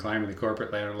focus and climbing the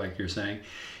corporate ladder, like you're saying.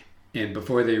 And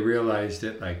before they realized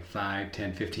it, like 5,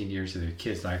 10, 15 years of their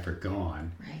kids' life are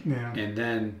gone. Right. Yeah. And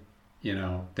then,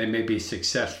 they may be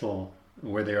successful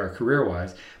where they are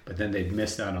career-wise, but then they've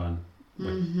missed out on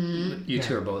what you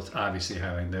two are both obviously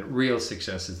highlighting. The real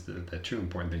success is the true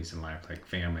important things in life, like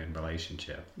family and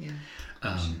relationship. Yeah.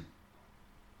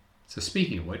 So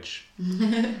speaking of which,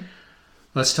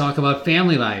 let's talk about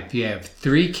family life. You have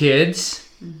 3 kids.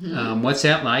 What's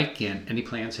that like? And any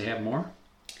plans to have more?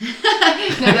 No,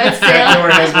 that's sailed. That door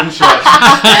has been shut.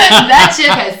 That ship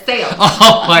has sailed.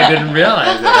 Oh, I didn't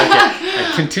realize that. Okay.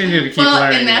 I continue to keep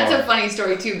learning. And that's more. a funny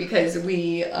story too, because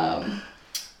we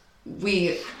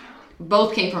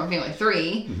both came from a family of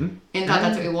 3 and thought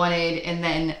that's what we wanted, and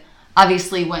then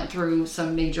obviously went through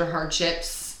some major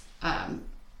hardships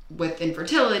with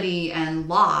infertility and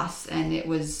loss, and it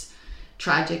was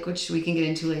tragic, which we can get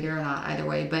into later or not, either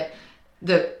way. But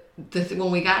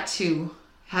when we got to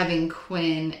having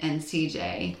Quinn and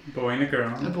CJ, a boy and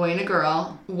a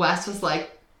girl, Wes was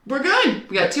like, we're good.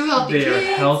 We got 2 healthy kids.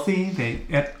 They are healthy.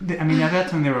 At that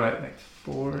time they were like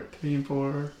 3 and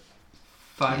 4,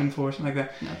 5 and 4, something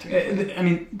like that. No, 3 and 4. I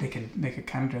mean, they could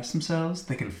kind of dress themselves.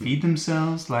 They could feed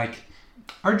themselves. Like,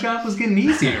 our job was getting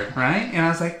easier, right? And I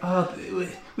was like, oh,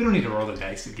 we don't need to roll the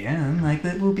dice again. Like,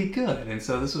 that will be good. And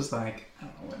so this was like, I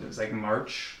don't know what, it was like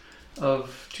March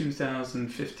of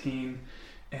 2015.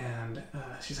 And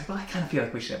she's like, well, I kind of feel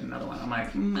like we should have another one. I'm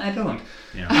like, I don't.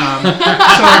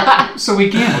 Yeah. So we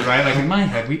gambled, right? Like, in my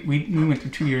head, we went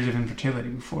through 2 years of infertility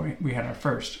before we had our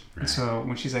first. Right. And so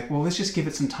when she's like, well, let's just give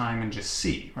it some time and just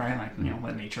see, right? Like,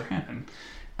 let nature happen.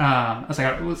 I was like,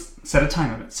 all right, let's set a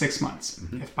time limit, 6 months.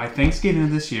 If by Thanksgiving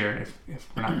of this year, if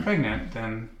we're not pregnant,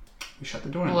 then we shut the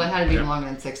door. Well, it had to be longer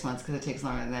than 6 months, because it takes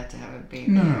longer than that to have a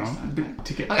baby. No.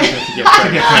 To get pregnant.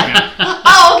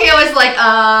 Oh, okay. I was like,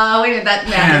 wait a minute, that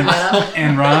matters.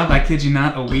 And Rob, I kid you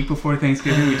not, a week before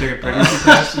Thanksgiving, we took a pregnancy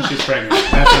test, and she's pregnant.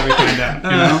 That's how we found out,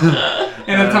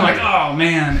 And then I'm like, oh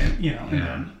man,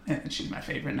 and she's my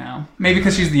favorite now. Maybe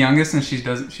because she's the youngest and she's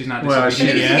not disobedient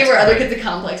Maybe yet. you give her other kids a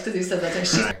complex because you said that's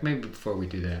actually. Maybe before we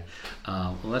do that,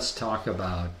 let's talk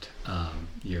about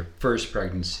your first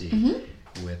pregnancy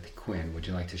with Quinn. Would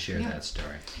you like to share that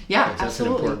story? Yeah, that's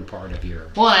absolutely. an important part of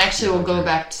your. Well, actually, we'll go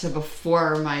back to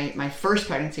before my first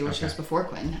pregnancy, which was before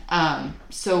Quinn.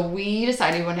 So we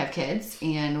decided we want to have kids,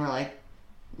 and we're like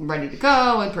ready to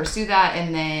go and pursue that,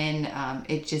 and then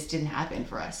it just didn't happen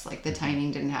for us. Like, the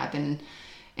timing didn't happen,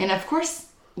 and of course,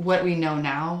 what we know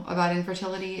now about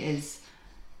infertility is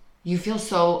you feel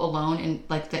so alone, and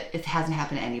like that it hasn't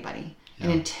happened to anybody. Yeah.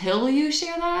 And until you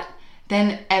share that,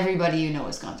 then everybody you know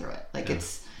has gone through it. Like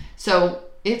so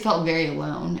it felt very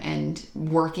alone, and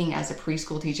working as a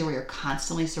preschool teacher where you're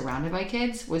constantly surrounded by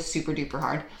kids was super duper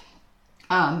hard.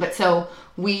 But so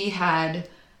we had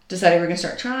decided we were going to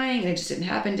start trying, and it just didn't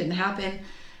happen.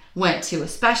 Went to a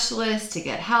specialist to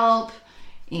get help.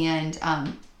 And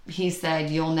he said,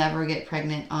 you'll never get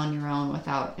pregnant on your own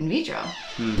without in vitro.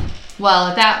 Well,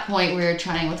 at that point, we were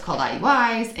trying what's called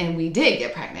IUIs, and we did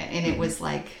get pregnant. And it was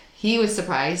like, he was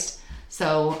surprised.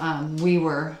 So we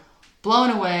were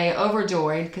blown away,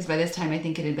 overjoyed, because by this time, I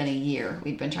think it had been a year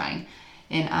we'd been trying.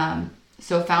 And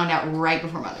so found out right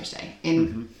before Mother's Day.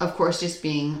 And of course, just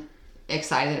being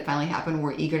excited it finally happened,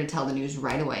 we're eager to tell the news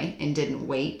right away and didn't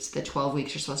wait the 12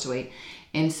 weeks you're supposed to wait.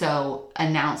 And so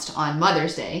announced on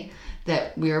Mother's Day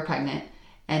that we were pregnant.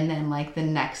 And then like the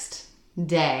next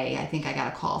day, I think I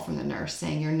got a call from the nurse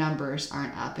saying your numbers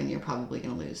aren't up and you're probably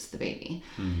going to lose the baby.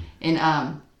 And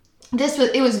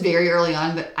it was very early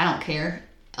on, but I don't care.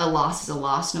 A loss is a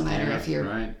loss, no matter if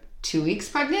you're 2 weeks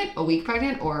pregnant, a week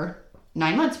pregnant, or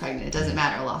 9 months pregnant. It doesn't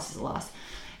matter. A loss is a loss.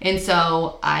 And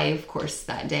so I, of course,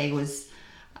 that day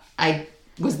I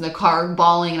was in the car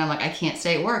bawling, and I'm like, I can't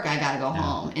stay at work. I got to go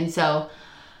home. And so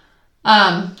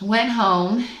went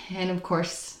home, and of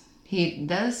course,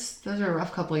 those were a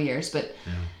rough couple of years, but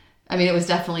I mean, it was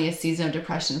definitely a season of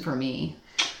depression for me.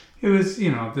 It was,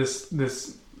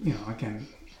 this, again,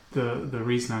 the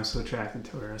reason I was so attracted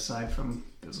to her, aside from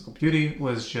physical beauty,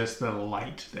 was just the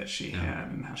light that she had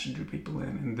and how she drew people in.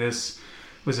 And this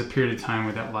was a period of time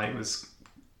where that light was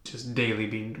just daily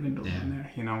being dwindled in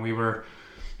there. We were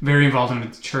very involved in the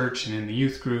church and in the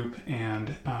youth group,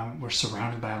 and we're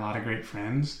surrounded by a lot of great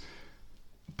friends.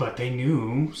 But they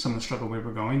knew some of the struggle we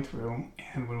were going through.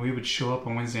 And when we would show up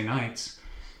on Wednesday nights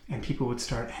and people would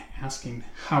start asking,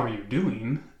 how are you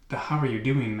doing? The how are you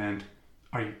doing meant,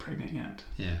 are you pregnant yet?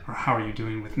 Yeah. Or how are you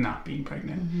doing with not being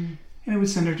pregnant? And it would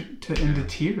send her into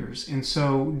tears. And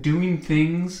so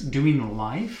doing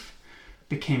life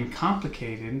became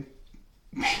complicated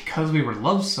because we were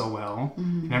loved so well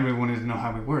and everyone wanted to know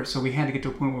how we were. So we had to get to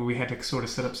a point where we had to sort of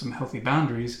set up some healthy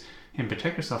boundaries and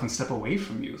protect yourself and step away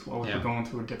from youth while we were going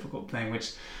through a difficult thing,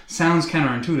 which sounds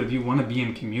counterintuitive. You want to be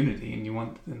in community and you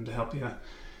want them to help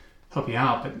you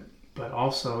out, but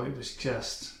also it was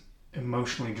just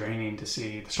emotionally draining to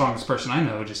see the strongest person I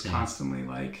know just constantly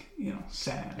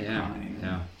sad and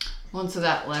crying. Well, and so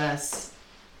that led us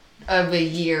of a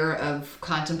year of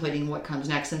contemplating what comes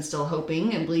next and still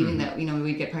hoping and believing that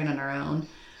we'd get pregnant on our own.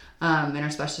 And our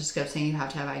specialist kept saying you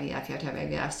have to have IVF, you have to have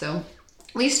IVF. So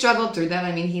we struggled through that.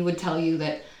 I mean, he would tell you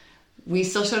that we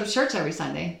still showed up to church every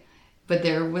Sunday, but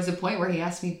there was a point where he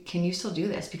asked me, can you still do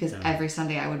this? Because every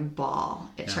Sunday I would bawl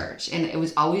at church, and it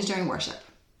was always during worship.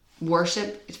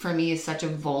 Worship for me is such a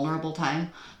vulnerable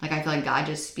time. Like, I feel like God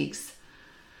just speaks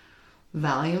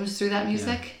volumes through that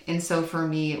music. And so for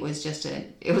me, it was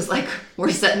like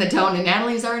we're setting the tone, and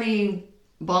Natalie's already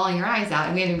bawling her eyes out,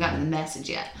 and we haven't even gotten the message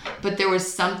yet. But there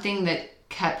was something that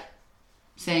kept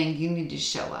saying, you need to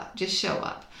show up. Just show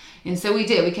up. And so we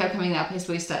did. We kept coming to that place,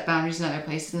 but we set boundaries in other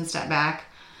places and stepped back.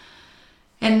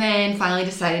 And then finally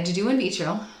decided to do in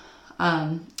vitro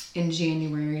in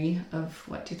January of,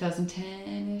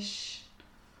 2010-ish?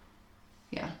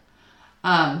 Yeah.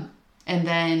 And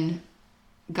then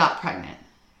got pregnant.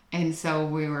 And so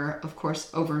we were, of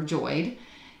course, overjoyed.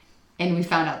 And we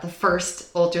found out the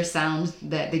first ultrasound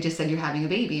that they just said, you're having a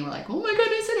baby. And we're like, oh my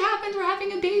goodness, it happened. We're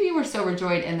having a baby. We're so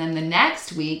overjoyed. And then the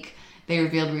next week, they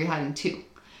revealed we were having two,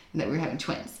 and that we were having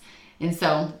twins. And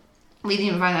so we didn't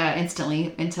even find that out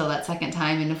instantly until that second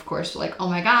time. And of course, we're like, oh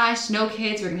my gosh, no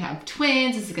kids. We're going to have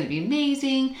twins. This is going to be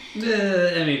amazing. Sure.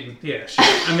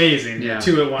 Amazing.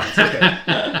 Two at once. Okay.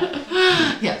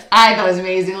 Yes, I thought it was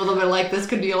amazing. A little bit like, this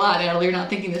could be a lot, Natalie. You're not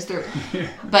thinking this through.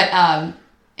 But,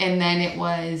 and then it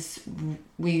was,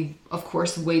 we, of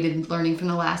course, waited, learning from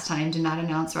the last time, to not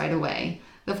announce right away.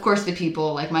 Of course, the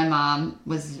people, like my mom,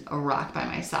 was a rock by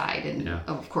my side. And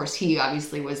of course, he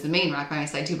obviously was the main rock by my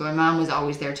side too. But my mom was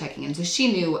always there checking in. So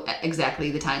she knew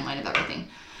exactly the timeline of everything.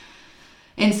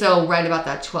 And so right about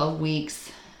that 12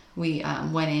 weeks, we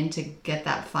went in to get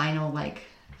that final,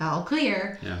 all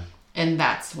clear. Yeah. And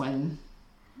that's when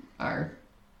our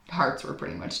hearts were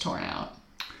pretty much torn out.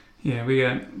 Yeah, we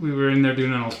were in there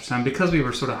doing an ultrasound because we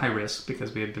were sort of high risk,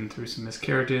 because we had been through some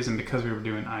miscarriages, and because we were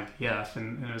doing IVF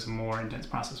and it was a more intense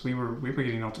process. We were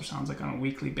getting ultrasounds on a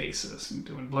weekly basis and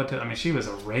doing blood tests. I mean, she was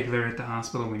a regular at the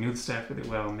hospital. We knew the staff really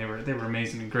well, and they were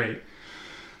amazing and great.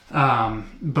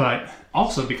 But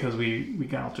also because we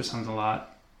got ultrasounds a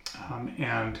lot,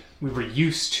 and we were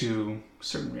used to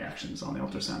certain reactions on the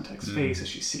ultrasound tech's face as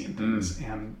she's seeing things.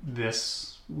 And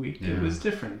this week it was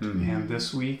different. And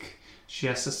this week she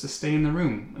asked us to stay in the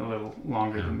room a little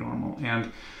longer than normal.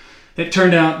 And it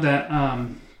turned out that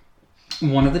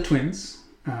one of the twins,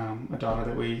 a daughter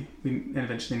that we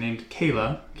eventually named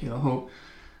Kayla Hope,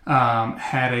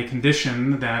 had a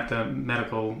condition that the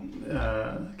medical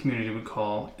community would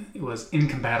call, it was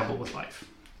incompatible with life.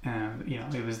 And,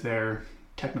 it was their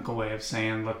technical way of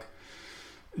saying, look,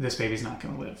 this baby's not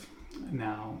going to live.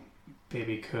 Now,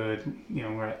 baby could,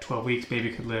 we're at 12 weeks,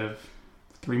 baby could live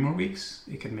 3 more weeks.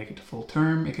 It could make it to full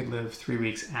term. It could live 3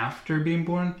 weeks after being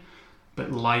born.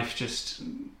 But life just,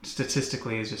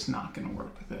 statistically, is just not going to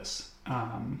work with this.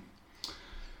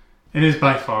 It is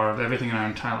by far, of everything in our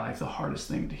entire life, the hardest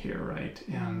thing to hear, right?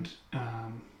 And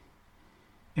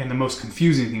the most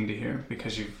confusing thing to hear,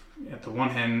 because at the one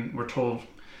hand, we're told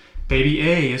baby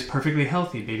A is perfectly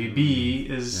healthy, baby B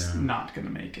is not going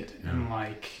to make it. Yeah.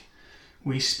 And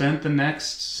we spent the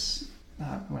next,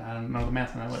 I don't know the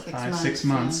math on that, 6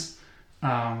 months,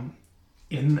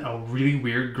 in a really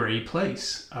weird gray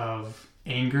place of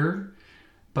anger,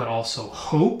 but also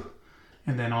hope,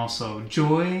 and then also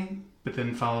joy, but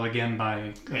then followed again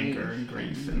by anger and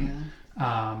grief. And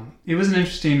it was an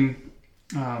interesting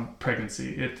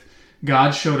pregnancy.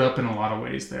 God showed up in a lot of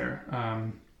ways there.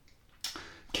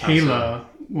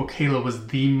 Kayla was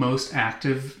the most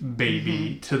active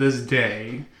baby to this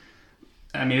day.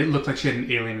 I mean, it looked like she had an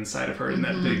alien inside of her, and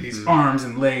that these arms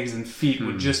and legs and feet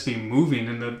would just be moving,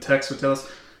 and the text would tell us,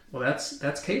 well, that's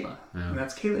Kayla. Yeah. And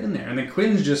that's Kayla in there. And then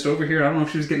Quinn's just over here. I don't know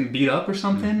if she was getting beat up or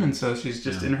something, and so she's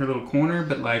just in her little corner,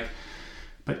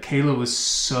 but Kayla was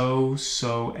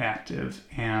so active,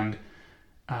 and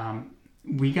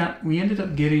we ended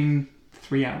up getting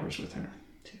 3 hours with her,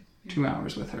 2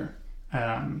 hours with her,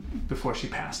 before she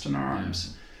passed in our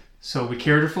arms. So we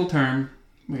carried her full term.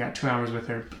 We got 2 hours with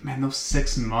her. But man, those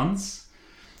 6 months,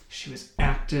 she was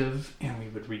active, and we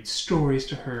would read stories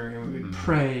to her, and we would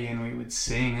pray, and we would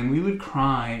sing, and we would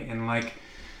cry, and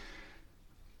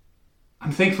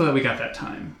I'm thankful that we got that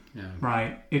time. Yeah.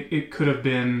 Right? It could have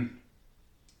been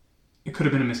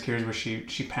a miscarriage where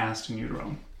she passed in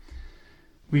utero.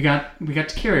 We got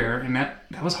to carry her, and that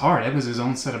was hard. That was his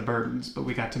own set of burdens, but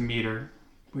we got to meet her.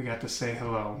 We got to say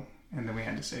hello, and then we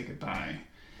had to say goodbye.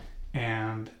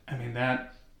 And I mean,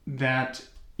 that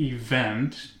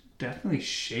event definitely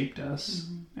shaped us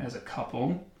as a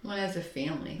couple. Well, as a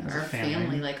family. Our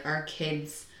family, our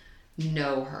kids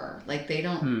know her. They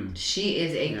don't, she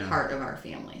is a part of our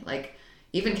family.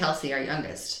 Even Kelsey, our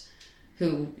youngest,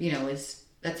 who,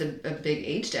 that's a big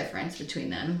age difference between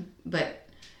them, but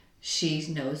she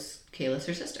knows Kayla's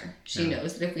her sister. She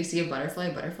knows that if we see a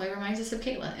butterfly reminds us of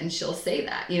Kayla, and she'll say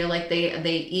that.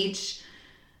 They each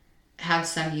have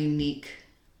some unique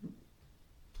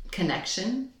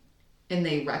connection, and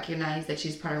they recognize that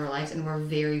she's part of our lives, and we're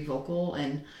very vocal,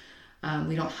 and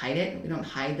we don't hide it. We don't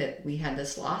hide that we had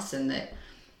this loss and that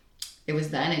it was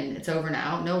then and it's over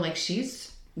now. No,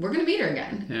 we're going to meet her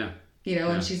again. Yeah.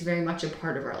 And she's very much a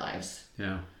part of our lives.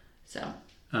 Yeah.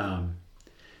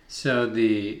 So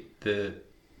the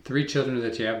 3 children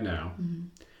that you have now,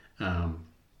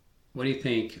 what do you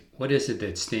think, what is it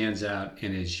that stands out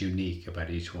and is unique about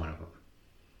each one of them?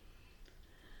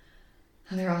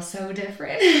 They're all so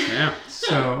different. Yeah.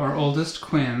 So our oldest,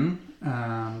 Quinn,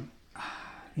 I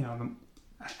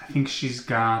think she's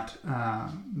got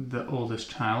the oldest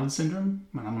child syndrome,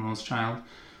 anomalous child,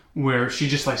 where she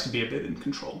just likes to be a bit in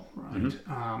control, right?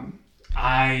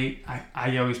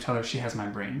 I always tell her she has my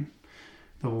brain.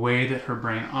 The way that her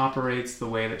brain operates, the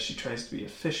way that she tries to be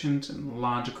efficient and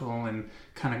logical and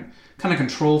kind of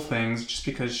control things just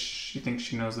because she thinks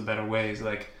she knows the better ways.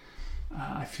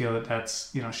 I feel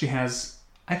that's, she has,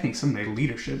 I think, someday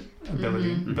leadership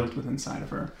ability built within inside of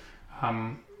her.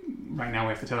 Right now we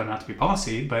have to tell her not to be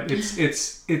bossy, but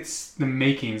it's the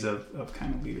makings of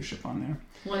kind of leadership on there.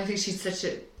 Well, I think she's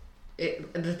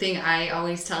the thing I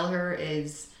always tell her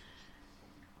is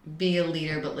be a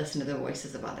leader, but listen to the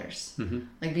voices of others.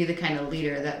 Be the kind of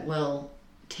leader that will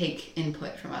take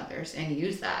input from others and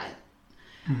use that.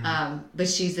 But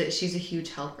she's a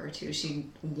huge helper too. She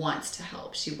wants to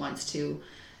help. She wants to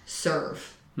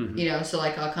serve. So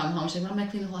I'll come home. She's like, "Mom, I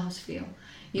clean the whole house for you."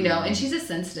 And she's a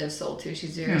sensitive soul too.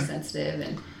 She's very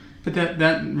sensitive But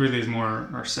that really is more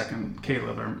our second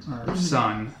Caleb, our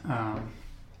son.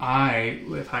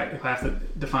 If I have to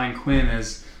define Quinn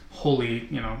as wholly,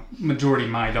 majority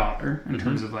my daughter in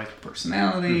terms of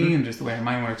personality and just the way her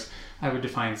mind works, I would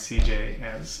define CJ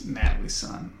as Natalie's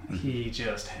son. He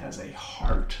just has a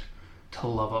heart to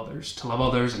love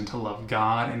others and to love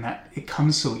God, and that it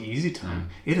comes so easy to him.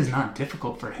 It is not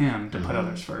difficult for him to put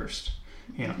others first.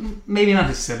 Maybe not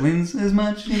his siblings as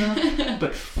much,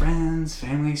 but friends,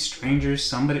 family, strangers,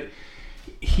 somebody.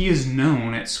 He is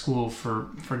known at school for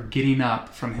getting up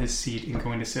from his seat and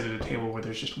going to sit at a table where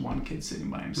there's just one kid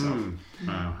sitting by himself.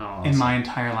 Wow, how awesome. In my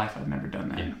entire life, I've never done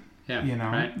that.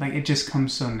 Yeah. Right. It just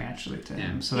comes so naturally to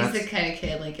him. So he's the kind of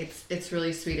kid, it's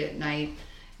really sweet at night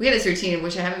we had this routine,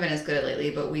 which I haven't been as good at lately,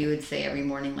 but we would say every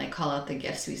morning, like, call out the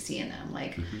gifts we see in them.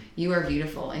 Like, you are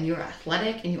beautiful, and you are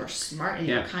athletic, and you are smart, and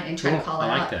you are kind, and try to call it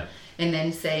out. That. And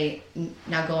then say,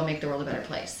 now go and make the world a better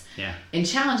place. Yeah. And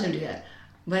challenge him to do that.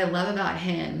 What I love about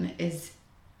him is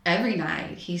every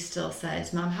night he still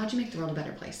says, Mom, how'd you make the world a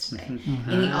better place today? And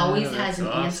he always has an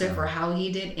answer for how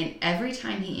he did. And every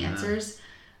time he answers,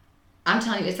 I'm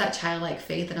telling you, it's that childlike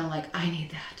faith, and I'm like, I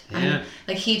need that. Yeah.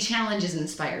 Like, he challenges and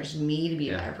inspires me to be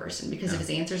a better person because of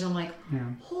his answers. I'm like,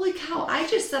 holy cow, I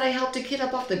just said I helped a kid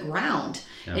up off the ground,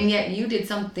 and yet you did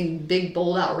something big,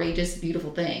 bold, outrageous, beautiful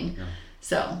thing. Yeah.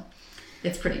 So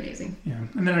it's pretty amazing. Yeah,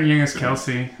 and then our youngest,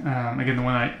 Kelsey, again, the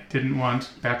one I didn't want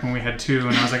back when we had 2,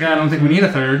 and I was like, I don't think we need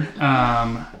a third.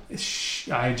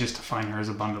 I just define her as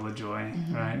a bundle of joy,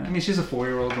 right? I mean, she's a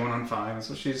 4-year-old going on 5, and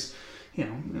so she's,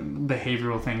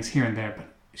 behavioral things here and there, but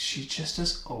she just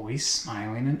is always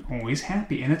smiling and always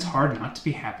happy, and it's hard not to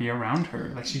be happy around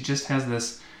her. Like, she just has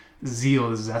this zeal,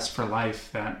 this zest for life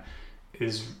that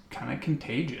is kind of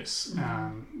contagious.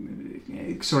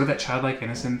 Sort of that childlike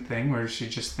innocent thing where she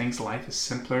just thinks life is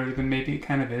simpler than maybe it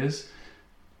kind of is,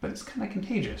 but it's kind of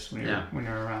contagious when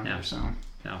you're around her. So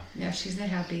she's a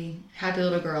happy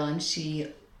little girl, and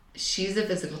she's a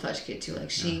physical touch kid too. Like,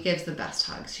 she gives the best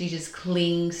hugs. She just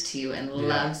clings to you and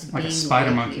loves like being a spider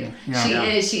with monkey. you.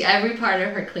 Yeah. She every part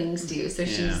of her clings to you. So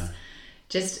she's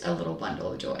just a little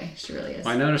bundle of joy. She really is.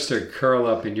 I noticed her curl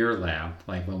up in your lap,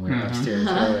 like when we were upstairs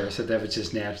earlier. So that was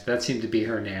just natural. That seemed to be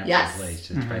her natural place,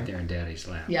 just right there in Daddy's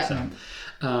lap. Yeah.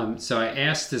 So I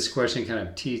asked this question kind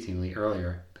of teasingly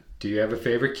earlier. Do you have a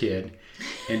favorite kid?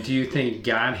 And do you think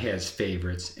God has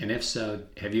favorites? And if so,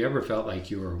 have you ever felt like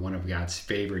you were one of God's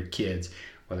favorite kids,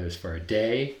 whether it's for a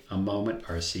day, a moment,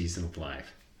 or a season of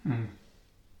life? Well,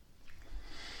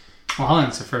 I'll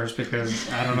answer first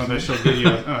because I don't know that she'll give you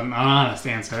an honest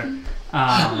answer.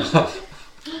 I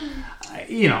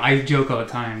joke all the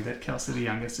time that Kelsey, the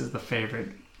youngest, is the favorite.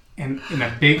 And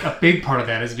a big part of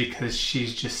that is because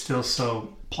she's just still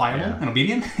so pliable and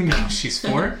obedient because she's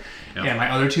 4. And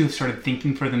my other 2 have started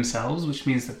thinking for themselves, which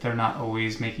means that they're not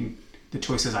always making the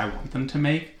choices I want them to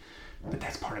make. But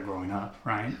that's part of growing up,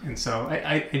 right? And so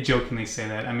I jokingly say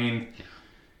that. I mean,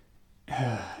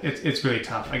 it's really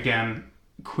tough. Again,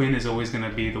 Quinn is always going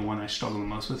to be the one I struggle the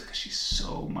most with because she's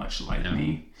so much like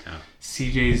me.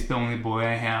 CJ's the only boy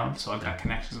I have, so I've got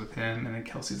connections with him. And then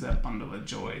Kelsey's that bundle of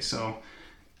joy. So,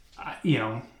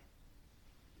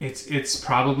 it's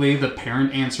probably the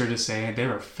parent answer to say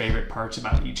there are favorite parts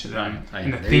about each of them.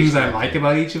 And the things I like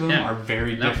about each of them are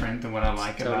very different than what I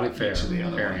like about each of the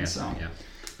other ones. So.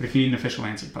 But if you need an official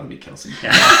answer, it'd probably be Kelsey.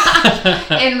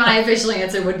 And my official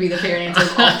answer would be the parent answer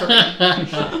of all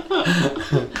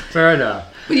 3. Fair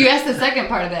enough. But you asked the second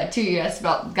part of that too. You asked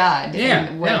about God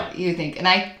and what you think. And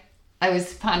I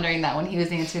was pondering that when he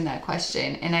was answering that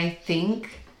question. And I think,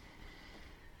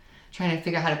 trying to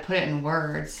figure out how to put it in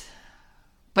words,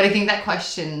 but I think that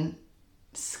question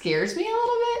scares me a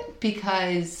little bit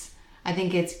because I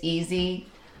think it's easy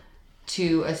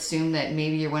to assume that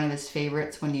maybe you're one of his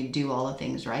favorites when you do all the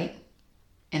things right.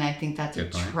 And I think that's a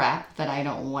trap that I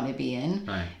don't want to be in.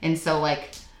 Right. And so,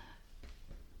 like,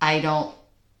 I don't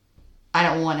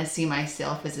want to see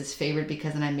myself as his favorite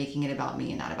because then I'm making it about me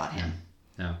and not about him.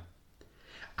 No.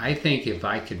 I think if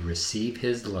I could receive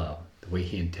his love the way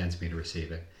he intends me to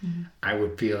receive it, I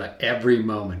would feel at every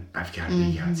moment I've got to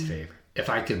be God's favorite. If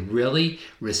I could really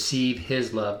receive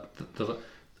his love,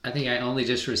 I think I only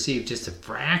just received just a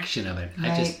fraction of it.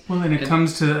 Right. And it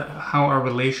comes to how our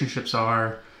relationships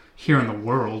are here in the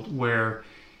world, where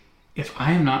if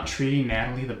I am not treating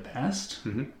Natalie the best,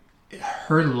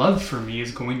 her love for me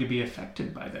is going to be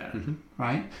affected by that,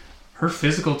 right? Her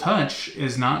physical touch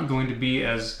is not going to be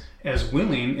as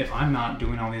willing if I'm not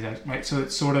doing all these, right? So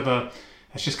it's sort of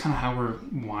that's just kind of how we're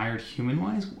wired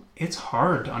human-wise. It's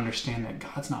hard to understand that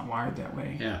God's not wired that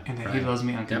way, and that He loves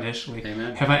me unconditionally.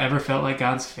 Yep. Have I ever felt like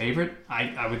God's favorite?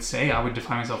 I would say I would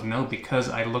define myself no, because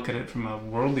I look at it from a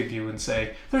worldly view and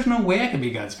say, there's no way I could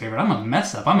be God's favorite. I'm a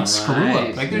mess up. I'm a screw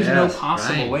up. Like, there's no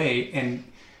possible way. And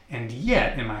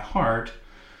yet, in my heart,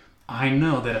 I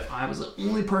know that if I was the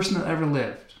only person that ever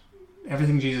lived,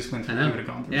 everything Jesus went through, He would have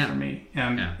gone through for me.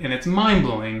 And it's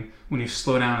mind-blowing when you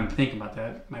slow down and think about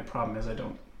that. My problem is I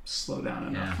don't slow down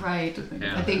enough. Right. To think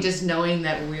I think just knowing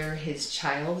that we're His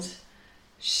child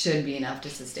should be enough to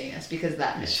sustain us, because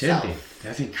that in itself should be.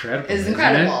 That's incredible. Is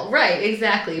incredible. Right,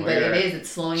 exactly. But it's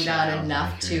slowing down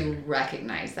enough to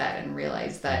recognize that and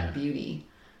realize that beauty.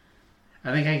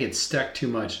 I think I get stuck too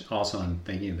much also on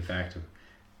thinking of the fact of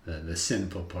the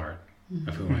sinful part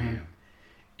of who I am.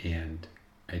 And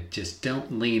I just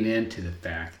don't lean into the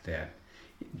fact that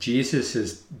Jesus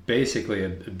has basically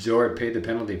absorbed, paid the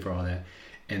penalty for all that,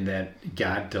 and that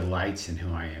God delights in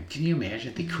who I am. Can you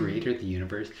imagine the creator of the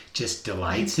universe just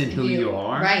delights in who you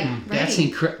are? Right, That's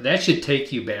right. that should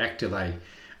take you back to like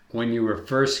when you were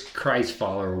first Christ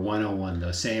follower 101,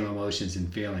 those same emotions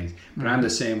and feelings. But I'm the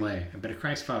same way. I've been a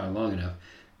Christ follower long enough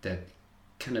that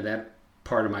kind of that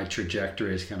part of my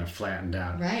trajectory is kind of flattened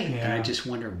out. Right. Yeah. And I just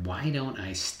wonder, why don't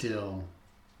I still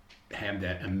have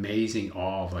that amazing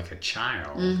awe of like a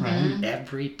child Right.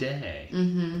 every day?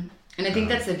 And I think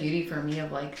that's the beauty for me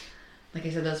of like I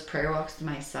said, those prayer walks with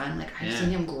my son. Like I've seen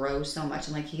him grow so much,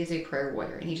 and like he is a prayer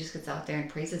warrior, and he just gets out there and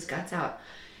prays his guts out.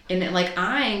 And like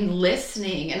I'm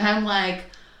listening, and I'm like,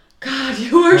 God,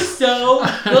 you are so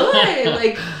good.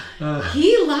 Like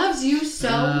he loves you so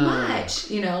much,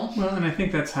 you know. Well, and I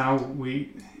think that's how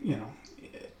we, you know,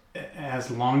 as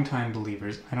longtime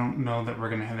believers, I don't know that we're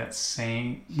going to have that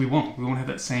same. We won't have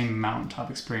that same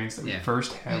mountaintop experience that we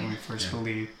first had when we first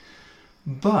believed.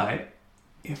 But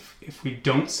if we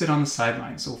don't sit on the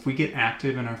sidelines, so if we get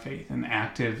active in our faith and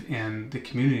active in the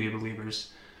community of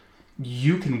believers,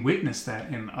 you can witness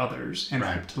that in others and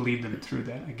help to lead them through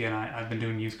that. Again, I've been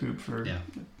doing youth group for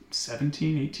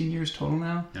 17, 18 years total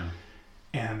now. Yeah.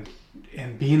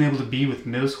 And being able to be with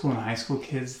middle school and high school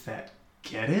kids that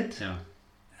get it. Yeah.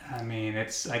 I mean,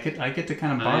 I get to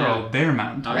kind of borrow their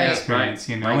mountaintop experience,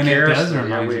 you know, and it does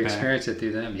remind we you back. experience it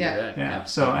through them. Yeah.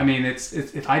 So I mean, it's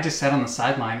if I just sat on the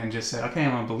sideline and just said, okay,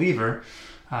 I'm a believer,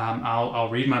 I'll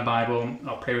read my Bible,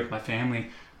 I'll pray with my family.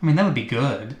 I mean, that would be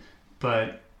good,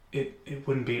 but it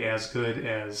wouldn't be as good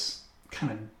as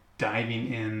kind of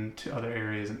diving into other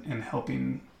areas and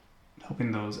helping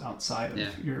those outside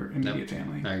of your immediate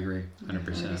family. I agree,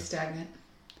 100%. Be stagnant.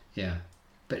 Yeah.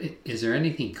 But is there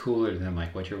anything cooler than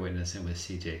like what you're witnessing with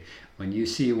CJ? When you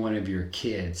see one of your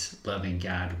kids loving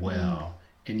God well,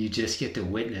 and you just get to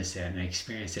witness that and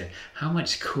experience that, how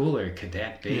much cooler could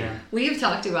that be? Yeah. We've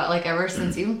talked about like ever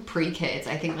since even pre-kids,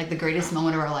 I think like the greatest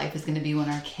moment of our life is going to be when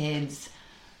our kids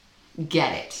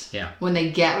get it. Yeah. When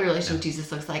they get what a relationship with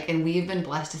Jesus looks like. And we've been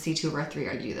blessed to see 2 of our 3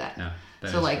 do that. Yeah,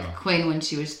 so like cool. Quinn, when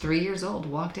she was 3 years old,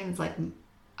 walked in and was like,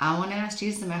 I want to ask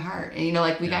Jesus in my heart. And, you know,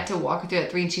 like we got to walk her through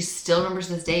at 3, and she still remembers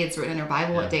this day. It's written in her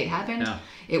Bible what day it happened. Yeah.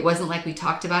 It wasn't like we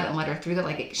talked about it and let her through that.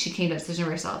 Like she came to a decision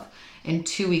for herself. And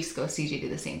 2 weeks ago, CJ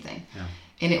did the same thing. Yeah.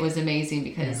 And it was amazing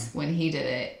because when he did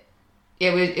it,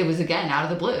 it was again out of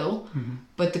the blue. Mm-hmm.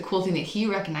 But the cool thing that he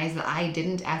recognized that I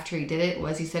didn't after he did it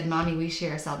was he said, Mommy, we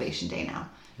share a salvation day now.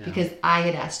 Yeah. Because I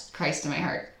had asked Christ in my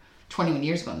heart 21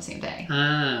 years ago on the same day. Oh,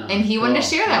 and he wanted to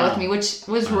share that with me, which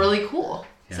was really cool.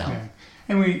 Yeah. So. Yeah.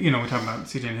 And we talk about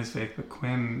CJ and his faith, but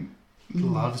Quinn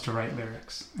loves to write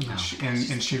lyrics,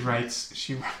 and she writes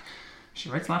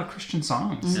a lot of Christian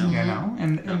songs, you know,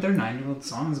 and they're 9-year-old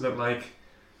songs, but like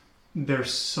they're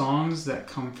songs that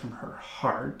come from her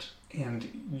heart,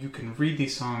 and you can read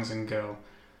these songs and go,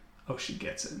 oh, she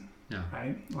gets it,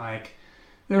 right? Like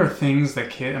there are things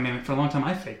that for a long time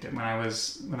I faked it when I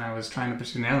was trying to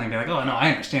pursue Natalie and be like, oh no, I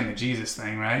understand the Jesus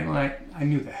thing, right? Like I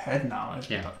knew the head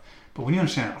knowledge, but when you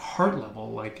understand at a heart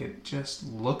level, like it just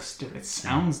looks different, it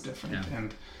sounds different,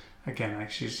 and again, like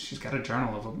she's got a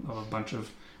journal of a bunch of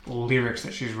lyrics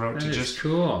that she's wrote to just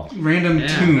random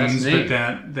tunes, but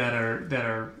that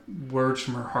are words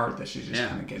from her heart that she's just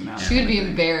kind of getting out. She would be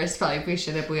embarrassed probably if we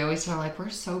should have. We always tell her like, we're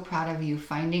so proud of you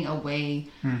finding a way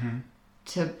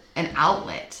to an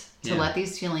outlet to let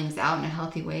these feelings out in a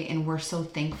healthy way, and we're so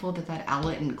thankful that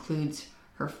outlet includes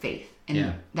her faith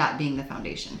and that being the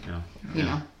foundation. You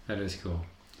know. That is cool.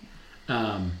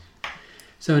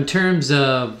 So in terms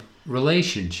of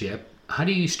relationship, how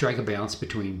do you strike a balance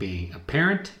between being a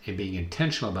parent and being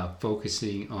intentional about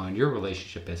focusing on your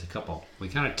relationship as a couple? We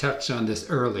kind of touched on this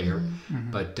earlier,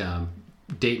 but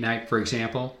date night, for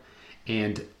example,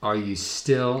 and are you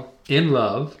still in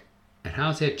love? And how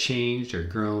has that changed or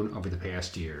grown over the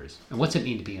past years? And what's it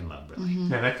mean to be in love, really?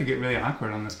 Yeah, that could get really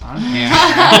awkward on this podcast.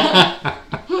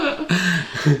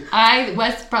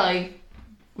 Wes probably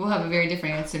will have a very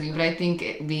different answer to me, but I think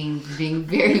it being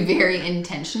very, very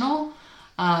intentional.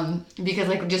 Because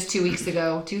like just 3 weeks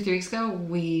ago,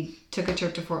 we took a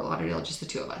trip to Fort Lauderdale, just the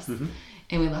 2 of us. And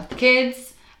we left the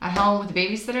kids at home with the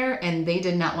babysitter, and they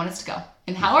did not want us to go.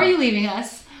 And how are you leaving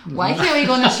us? Why can't we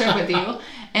go on this trip with you?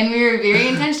 And we were very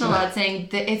intentional about saying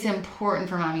that it's important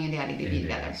for Mommy and Daddy to be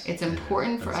together. It's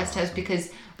important for us to have, because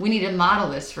we need to model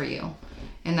this for you.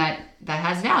 And that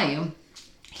has value.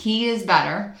 He is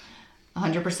better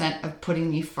 100% of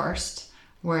putting me first,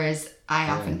 whereas I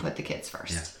often put the kids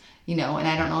first. Yeah. You know, and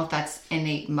I don't know if that's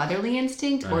innate motherly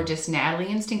instinct or just Natalie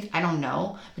instinct. I don't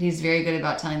know. But he's very good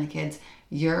about telling the kids,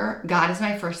 God is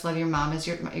my first love, your mom is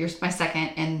you're my second,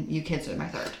 and you kids are my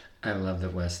third. I love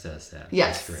that Wes does that.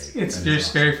 Yes. That's great. It's That is just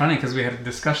awesome. very funny because we had a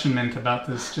discussion mint about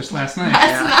this just last night.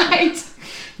 Last night.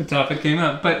 The topic came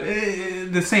up, but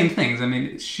the same things. I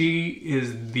mean, she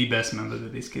is the best mother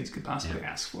that these kids could possibly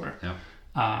ask for.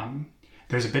 Yeah.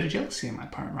 There's a bit of jealousy on my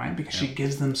part, right? Because she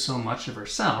gives them so much of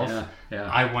herself. Yeah.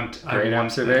 I want Great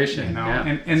observation. That, you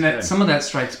know? Yeah, and that good. some of that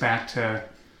strikes back to,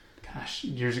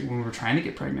 years ago when we were trying to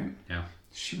get pregnant. Yeah.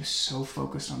 She was so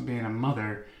focused on being a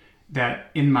mother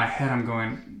that in my head I'm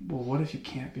going, well, what if you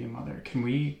can't be a mother? Can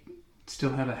we still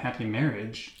have a happy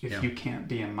marriage if you can't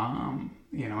be a mom?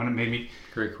 You know, and it made me.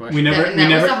 Great question. We never. That we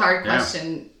never. was a hard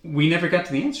question. We never got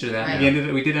to the answer to that.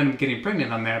 Right. We did end up getting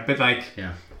pregnant on that, but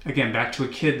again, back to a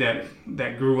kid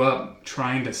that grew up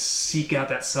trying to seek out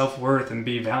that self-worth and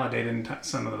be validated in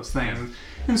some of those things.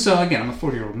 And so again, I'm a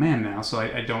 40-year-old man now, so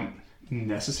I don't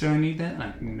necessarily need that.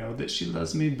 I know that she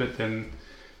loves me, but then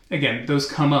again, those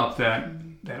come up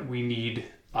that we need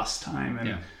us time.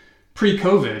 And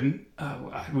pre-COVID,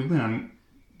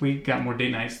 we got more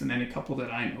date nights than any couple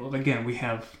that I know of. Again, we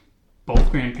have both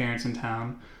grandparents in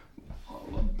town,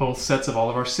 both sets of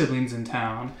all of our siblings in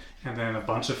town, and then a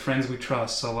bunch of friends we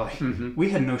trust. So we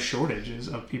had no shortages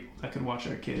of people that could watch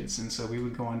our kids, and so we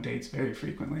would go on dates very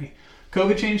frequently.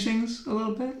 COVID changed things a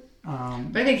little bit.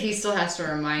 But I think he still has to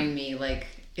remind me, like,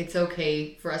 it's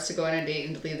okay for us to go on a date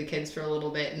and to leave the kids for a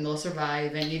little bit, and they'll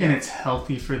survive. And and it's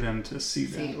healthy for them to see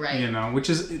that, right? You know, which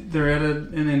is they're at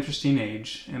an interesting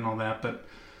age and all that,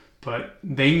 but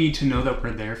they need to know that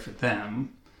we're there for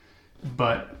them.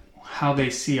 But how they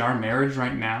see our marriage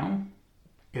right now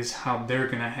is how they're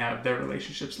going to have their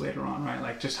relationships later on, right?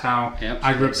 Like just how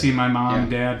I grew up seeing my mom,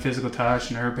 dad, physical touch,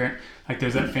 and her parent. Like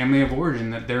there's that family of origin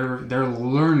that they're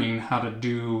learning how to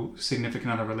do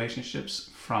significant other relationships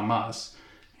from us,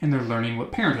 and they're learning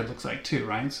what parenthood looks like too,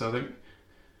 right? So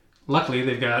luckily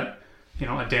they've got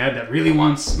a dad that really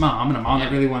wants mom and a mom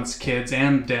that really wants kids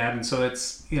and dad, and so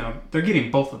it's they're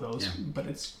getting both of those, but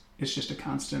it's just a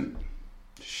constant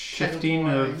shifting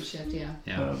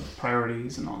of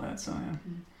priorities and all that. So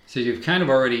So you've kind of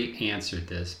already answered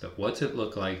this, but what's it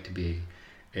look like to be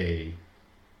a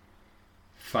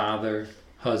father,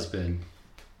 husband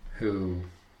who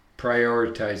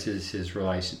prioritizes his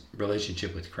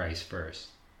relationship with Christ first?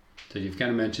 So you've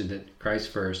kind of mentioned that Christ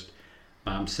first,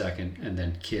 mom second, and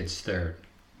then kids third.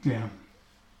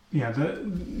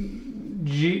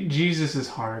 Jesus is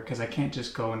hard because I can't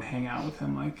just go and hang out with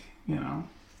him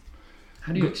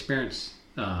How do you experience,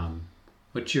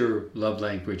 what's your love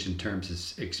language in terms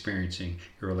of experiencing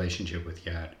your relationship with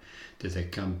God? Does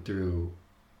it come through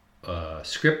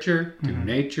scripture, through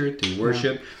nature, through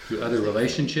worship, through other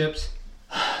relationships?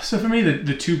 So for me,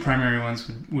 the two primary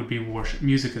ones would be worship.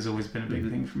 Music has always been a big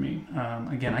thing for me.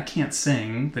 Again, I can't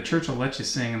sing. The church will let you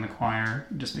sing in the choir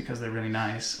just because they're really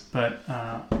nice. But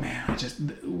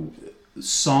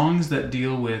songs that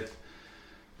deal with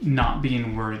not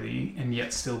being worthy and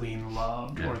yet still being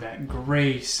loved, or that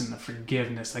grace and the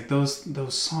forgiveness, like those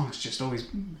songs just always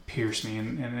pierce me,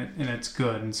 and it's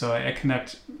good. And so I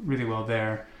connect really well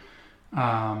there.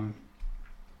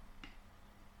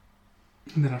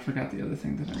 And then I forgot the other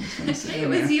thing that I was going to say. It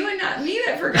was you and not me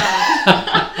that forgot.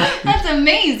 That's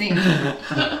amazing.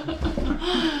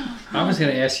 I was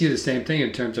going to ask you the same thing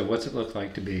in terms of what's it look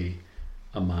like to be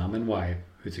a mom and wife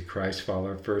who's a Christ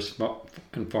follower first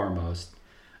and foremost,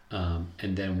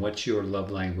 and then what's your love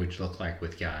language look like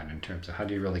with God in terms of how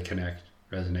do you really connect,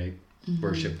 resonate,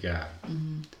 worship God?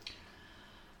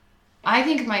 I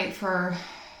think for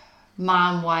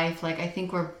mom, wife, I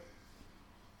think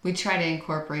we try to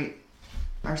incorporate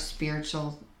our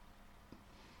spiritual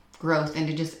growth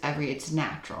into just it's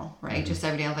natural, right? Just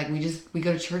every day. We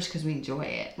go to church because we enjoy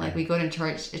it. We go to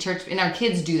church, and our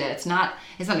kids do that. It's not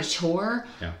a chore.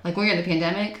 When we were in the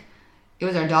pandemic, it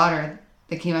was our daughter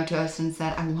that came up to us and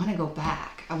said, I want to go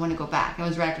back. I want to go back. And it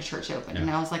was right after church opened. And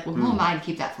I was like, well, who am I to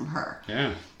keep that from her?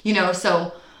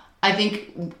 So I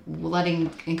think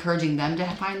encouraging them to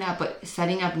find that, but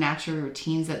setting up natural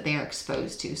routines that they are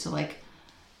exposed to. So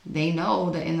they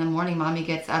know that in the morning, mommy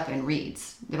gets up and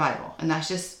reads the Bible, and it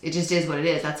just is what it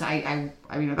is. That's I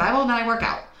read my Bible, and then I work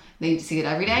out. They see it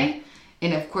every day,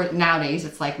 and of course nowadays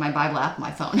it's like my Bible app on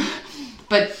my phone.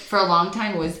 But for a long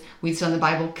time we'd sit on the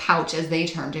Bible couch, as they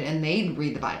termed it, and they'd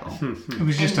read the Bible. It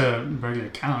was just a regular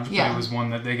couch, but it was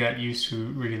one that they got used to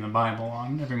reading the Bible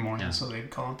on every morning, so they'd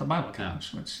call it the Bible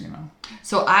couch, which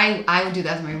So I would do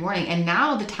that every morning, and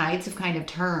now the tides have kind of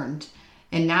turned.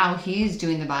 And now he's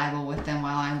doing the Bible with them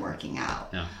while I'm working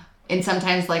out. and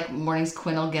sometimes like mornings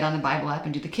Quinn will get on the Bible app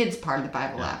and do the kids part of the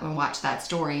Bible app and watch that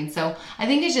story. And so I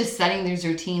think it's just setting these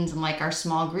routines in like our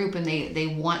small group, and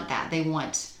they want that. They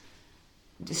want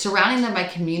surrounding them by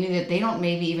community that they don't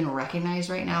maybe even recognize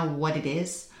right now what it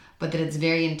is, but that it's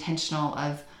very intentional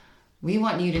of, we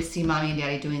want you to see mommy and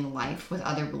daddy doing life with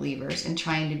other believers and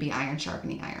trying to be iron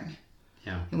sharpening iron.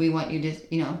 Yeah. And we want you to,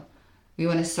 we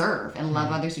want to serve and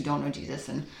love others who don't know Jesus.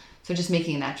 And so just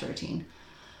making a natural routine.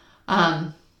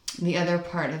 The other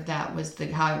part of that was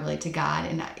how I relate to God.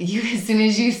 And as soon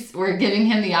as you were giving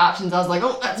him the options, I was like,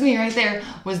 oh, that's me right there,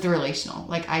 was the relational.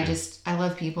 Like, I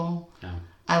love people. Yeah.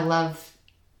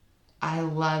 I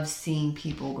love seeing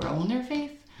people grow in their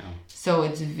faith. Yeah. So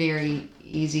it's very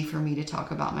easy for me to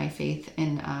talk about my faith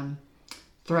and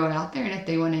throw it out there. And if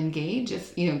they want to engage,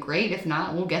 great. If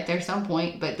not, we'll get there some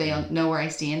point, but they know where I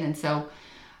stand. And so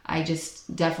I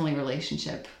just definitely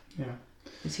relationship. Yeah.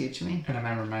 It's huge for me. And I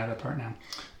remember my other part now.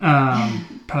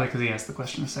 Probably because he asked the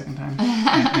question a second time.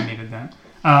 I needed that.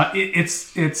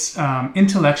 It's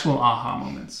intellectual aha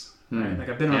moments. Right? Like,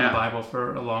 I've been on the Bible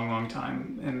for a long, long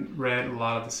time and read a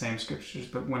lot of the same scriptures.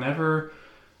 But whenever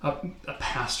a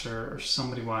pastor or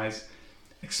somebody wise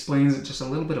explains it, just a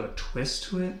little bit of a twist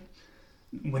to it,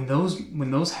 when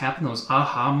those happen, those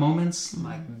aha moments,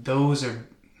 like those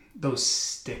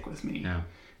stick with me. Yeah.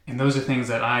 And those are things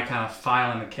that I kind of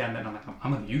file in the cabinet. And I'm like,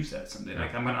 I'm going to use that someday.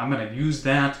 Like, I'm going to use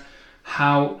that,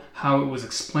 how it was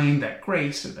explained, that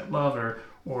grace or that love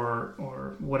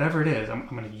or whatever it is. I'm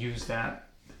going to use that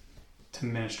to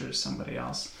minister to somebody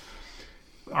else.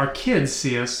 Our kids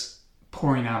see us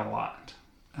pouring out a lot.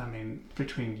 I mean,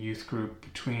 between youth group,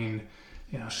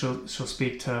 she'll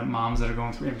speak to moms that are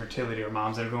going through infertility or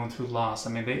moms that are going through loss.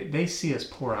 I mean, they see us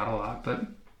pour out a lot. But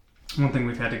one thing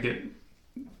we've had to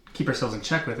keep ourselves in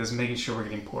check with is making sure we're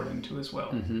getting poured into as well.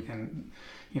 Mm-hmm. And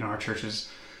our church has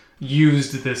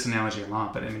used this analogy a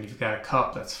lot, but I mean, you've got a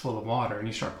cup that's full of water and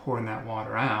you start pouring that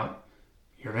water out,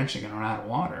 you're eventually going to run out of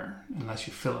water unless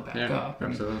you fill it back up.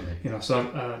 Absolutely. And,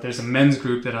 so there's a men's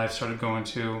group that I've started going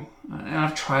to, and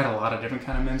I've tried a lot of different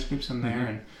kind of men's groups in there,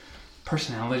 and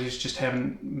personalities just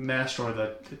haven't meshed, or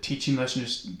the teaching lesson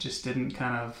just didn't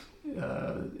kind of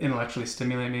intellectually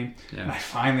stimulate me. Yeah. And I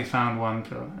finally found one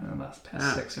for the last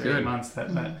past 6 or 8 months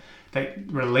that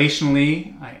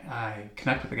relationally I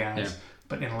connect with the guys,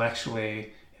 but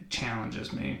intellectually it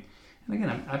challenges me. And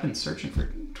again, I've been searching for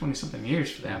 20-something years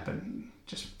for that, but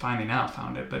just finally now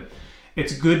found it. But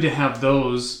it's good to have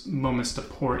those moments to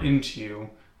pour into you,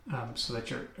 so that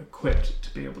you're equipped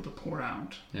to be able to pour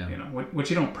out. Yeah. What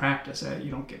you don't practice at,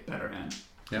 you don't get better at.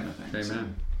 Yeah.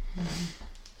 Amen.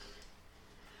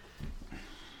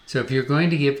 So if you're going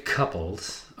to give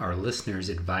couples, our listeners,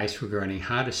 advice regarding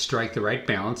how to strike the right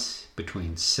balance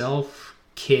between self,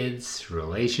 kids,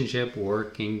 relationship,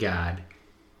 work, and God,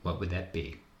 what would that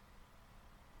be?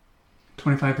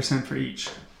 25% for each.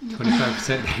 25%,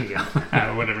 there you go.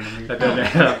 Whatever.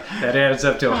 That adds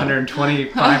up to 125%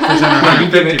 or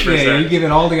 150%. Yeah, you give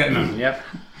it all together. No. Yep.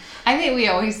 I think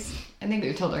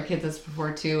we've told our kids this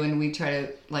before too, and we try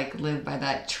to like live by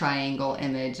that triangle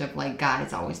image of like God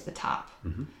is always the top.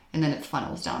 Mm-hmm. And then it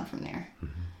funnels down from there.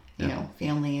 Mm-hmm.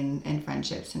 Family and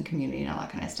friendships and community and all that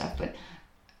kind of stuff. But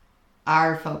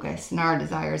our focus and our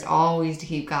desire is always to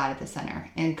keep God at the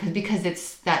center. And because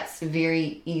that's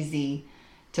very easy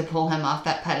to pull him off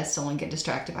that pedestal and get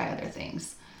distracted by other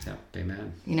things. Yeah,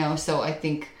 amen. So I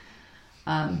think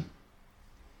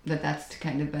that's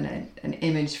kind of been an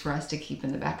image for us to keep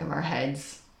in the back of our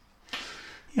heads.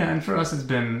 Yeah, and for us it's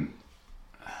been,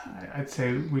 I'd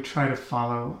say we try to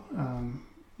follow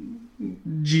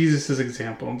Jesus'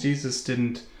 example. Jesus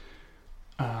didn't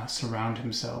surround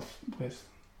himself with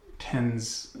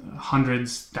tens,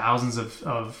 hundreds, thousands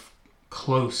of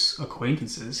close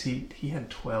acquaintances. He had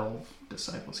 12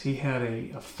 disciples. He had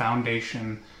a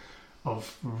foundation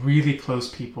of really close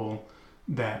people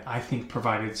that I think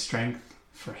provided strength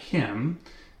for him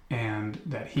and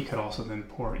that he could also then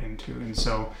pour into. And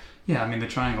so, the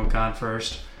triangle, God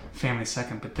first, family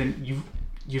second, but then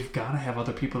you've got to have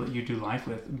other people that you do life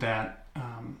with that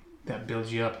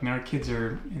builds you up. I mean, our kids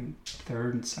are in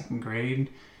 3rd and 2nd grade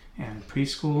and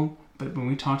preschool, but when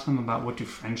we talk to them about what do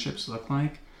friendships look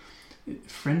like,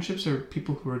 friendships are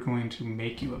people who are going to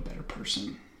make you a better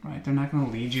person, right? They're not going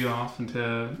to lead you off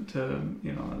into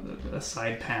a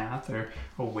side path or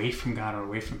away from God or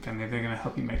away from family. They're going to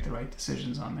help you make the right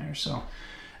decisions on there. So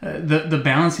the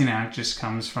balancing act just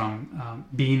comes from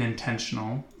being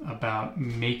intentional about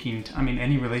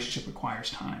any relationship requires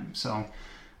time. So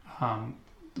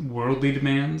worldly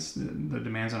demands, the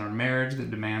demands on our marriage, the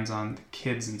demands on the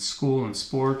kids in school and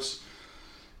sports,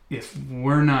 if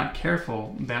we're not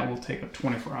careful, that will take up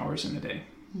 24 hours in a day.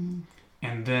 Mm.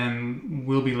 And then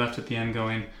we'll be left at the end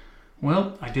going,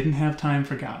 well, I didn't have time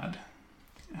for God.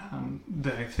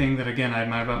 The thing that, again, I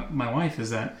admire about my wife is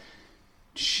that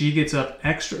she gets up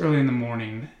extra early in the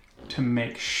morning to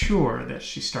make sure that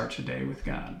she starts her day with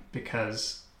God.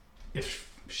 Because if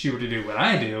she were to do what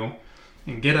I do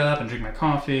and get up and drink my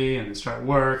coffee and then start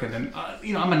work and then,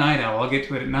 I'm a night owl, I'll get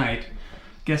to it at night.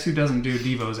 Guess who doesn't do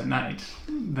devos at night?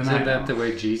 Isn't that the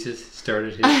way Jesus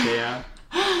started his day out?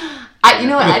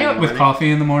 With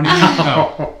coffee in the morning?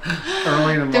 No.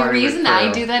 Early in the morning. The reason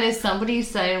I do that is somebody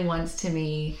said once to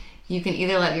me, you can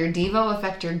either let your Devo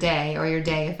affect your day or your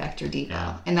day affect your Devo.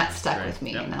 Yeah, and that stuck with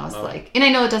me. Yep. And I was like, and I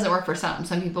know it doesn't work for some.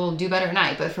 Some people do better at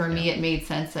night, but for me it made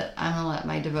sense that I'm going to let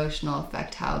my devotional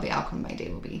affect how the outcome of my day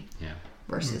will be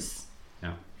versus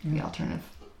the alternative.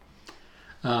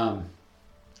 I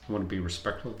want to be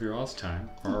respectful of your all's time.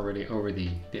 We're already over the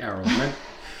hour limit.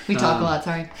 We talk a lot,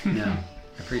 sorry. No.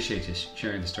 I appreciate you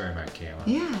sharing the story about Kayla.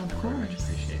 Yeah, of course. I very much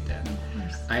appreciate that. Of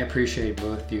course. I appreciate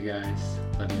both of you guys.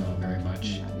 Love you all very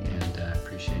much. And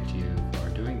appreciate you for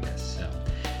doing this.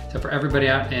 So for everybody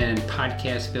out in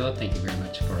Podcastville, thank you very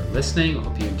much for listening. I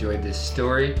hope you enjoyed this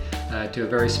story. To a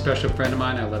very special friend of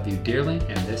mine, I love you dearly.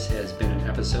 And this has been an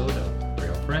episode of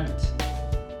Real Friends.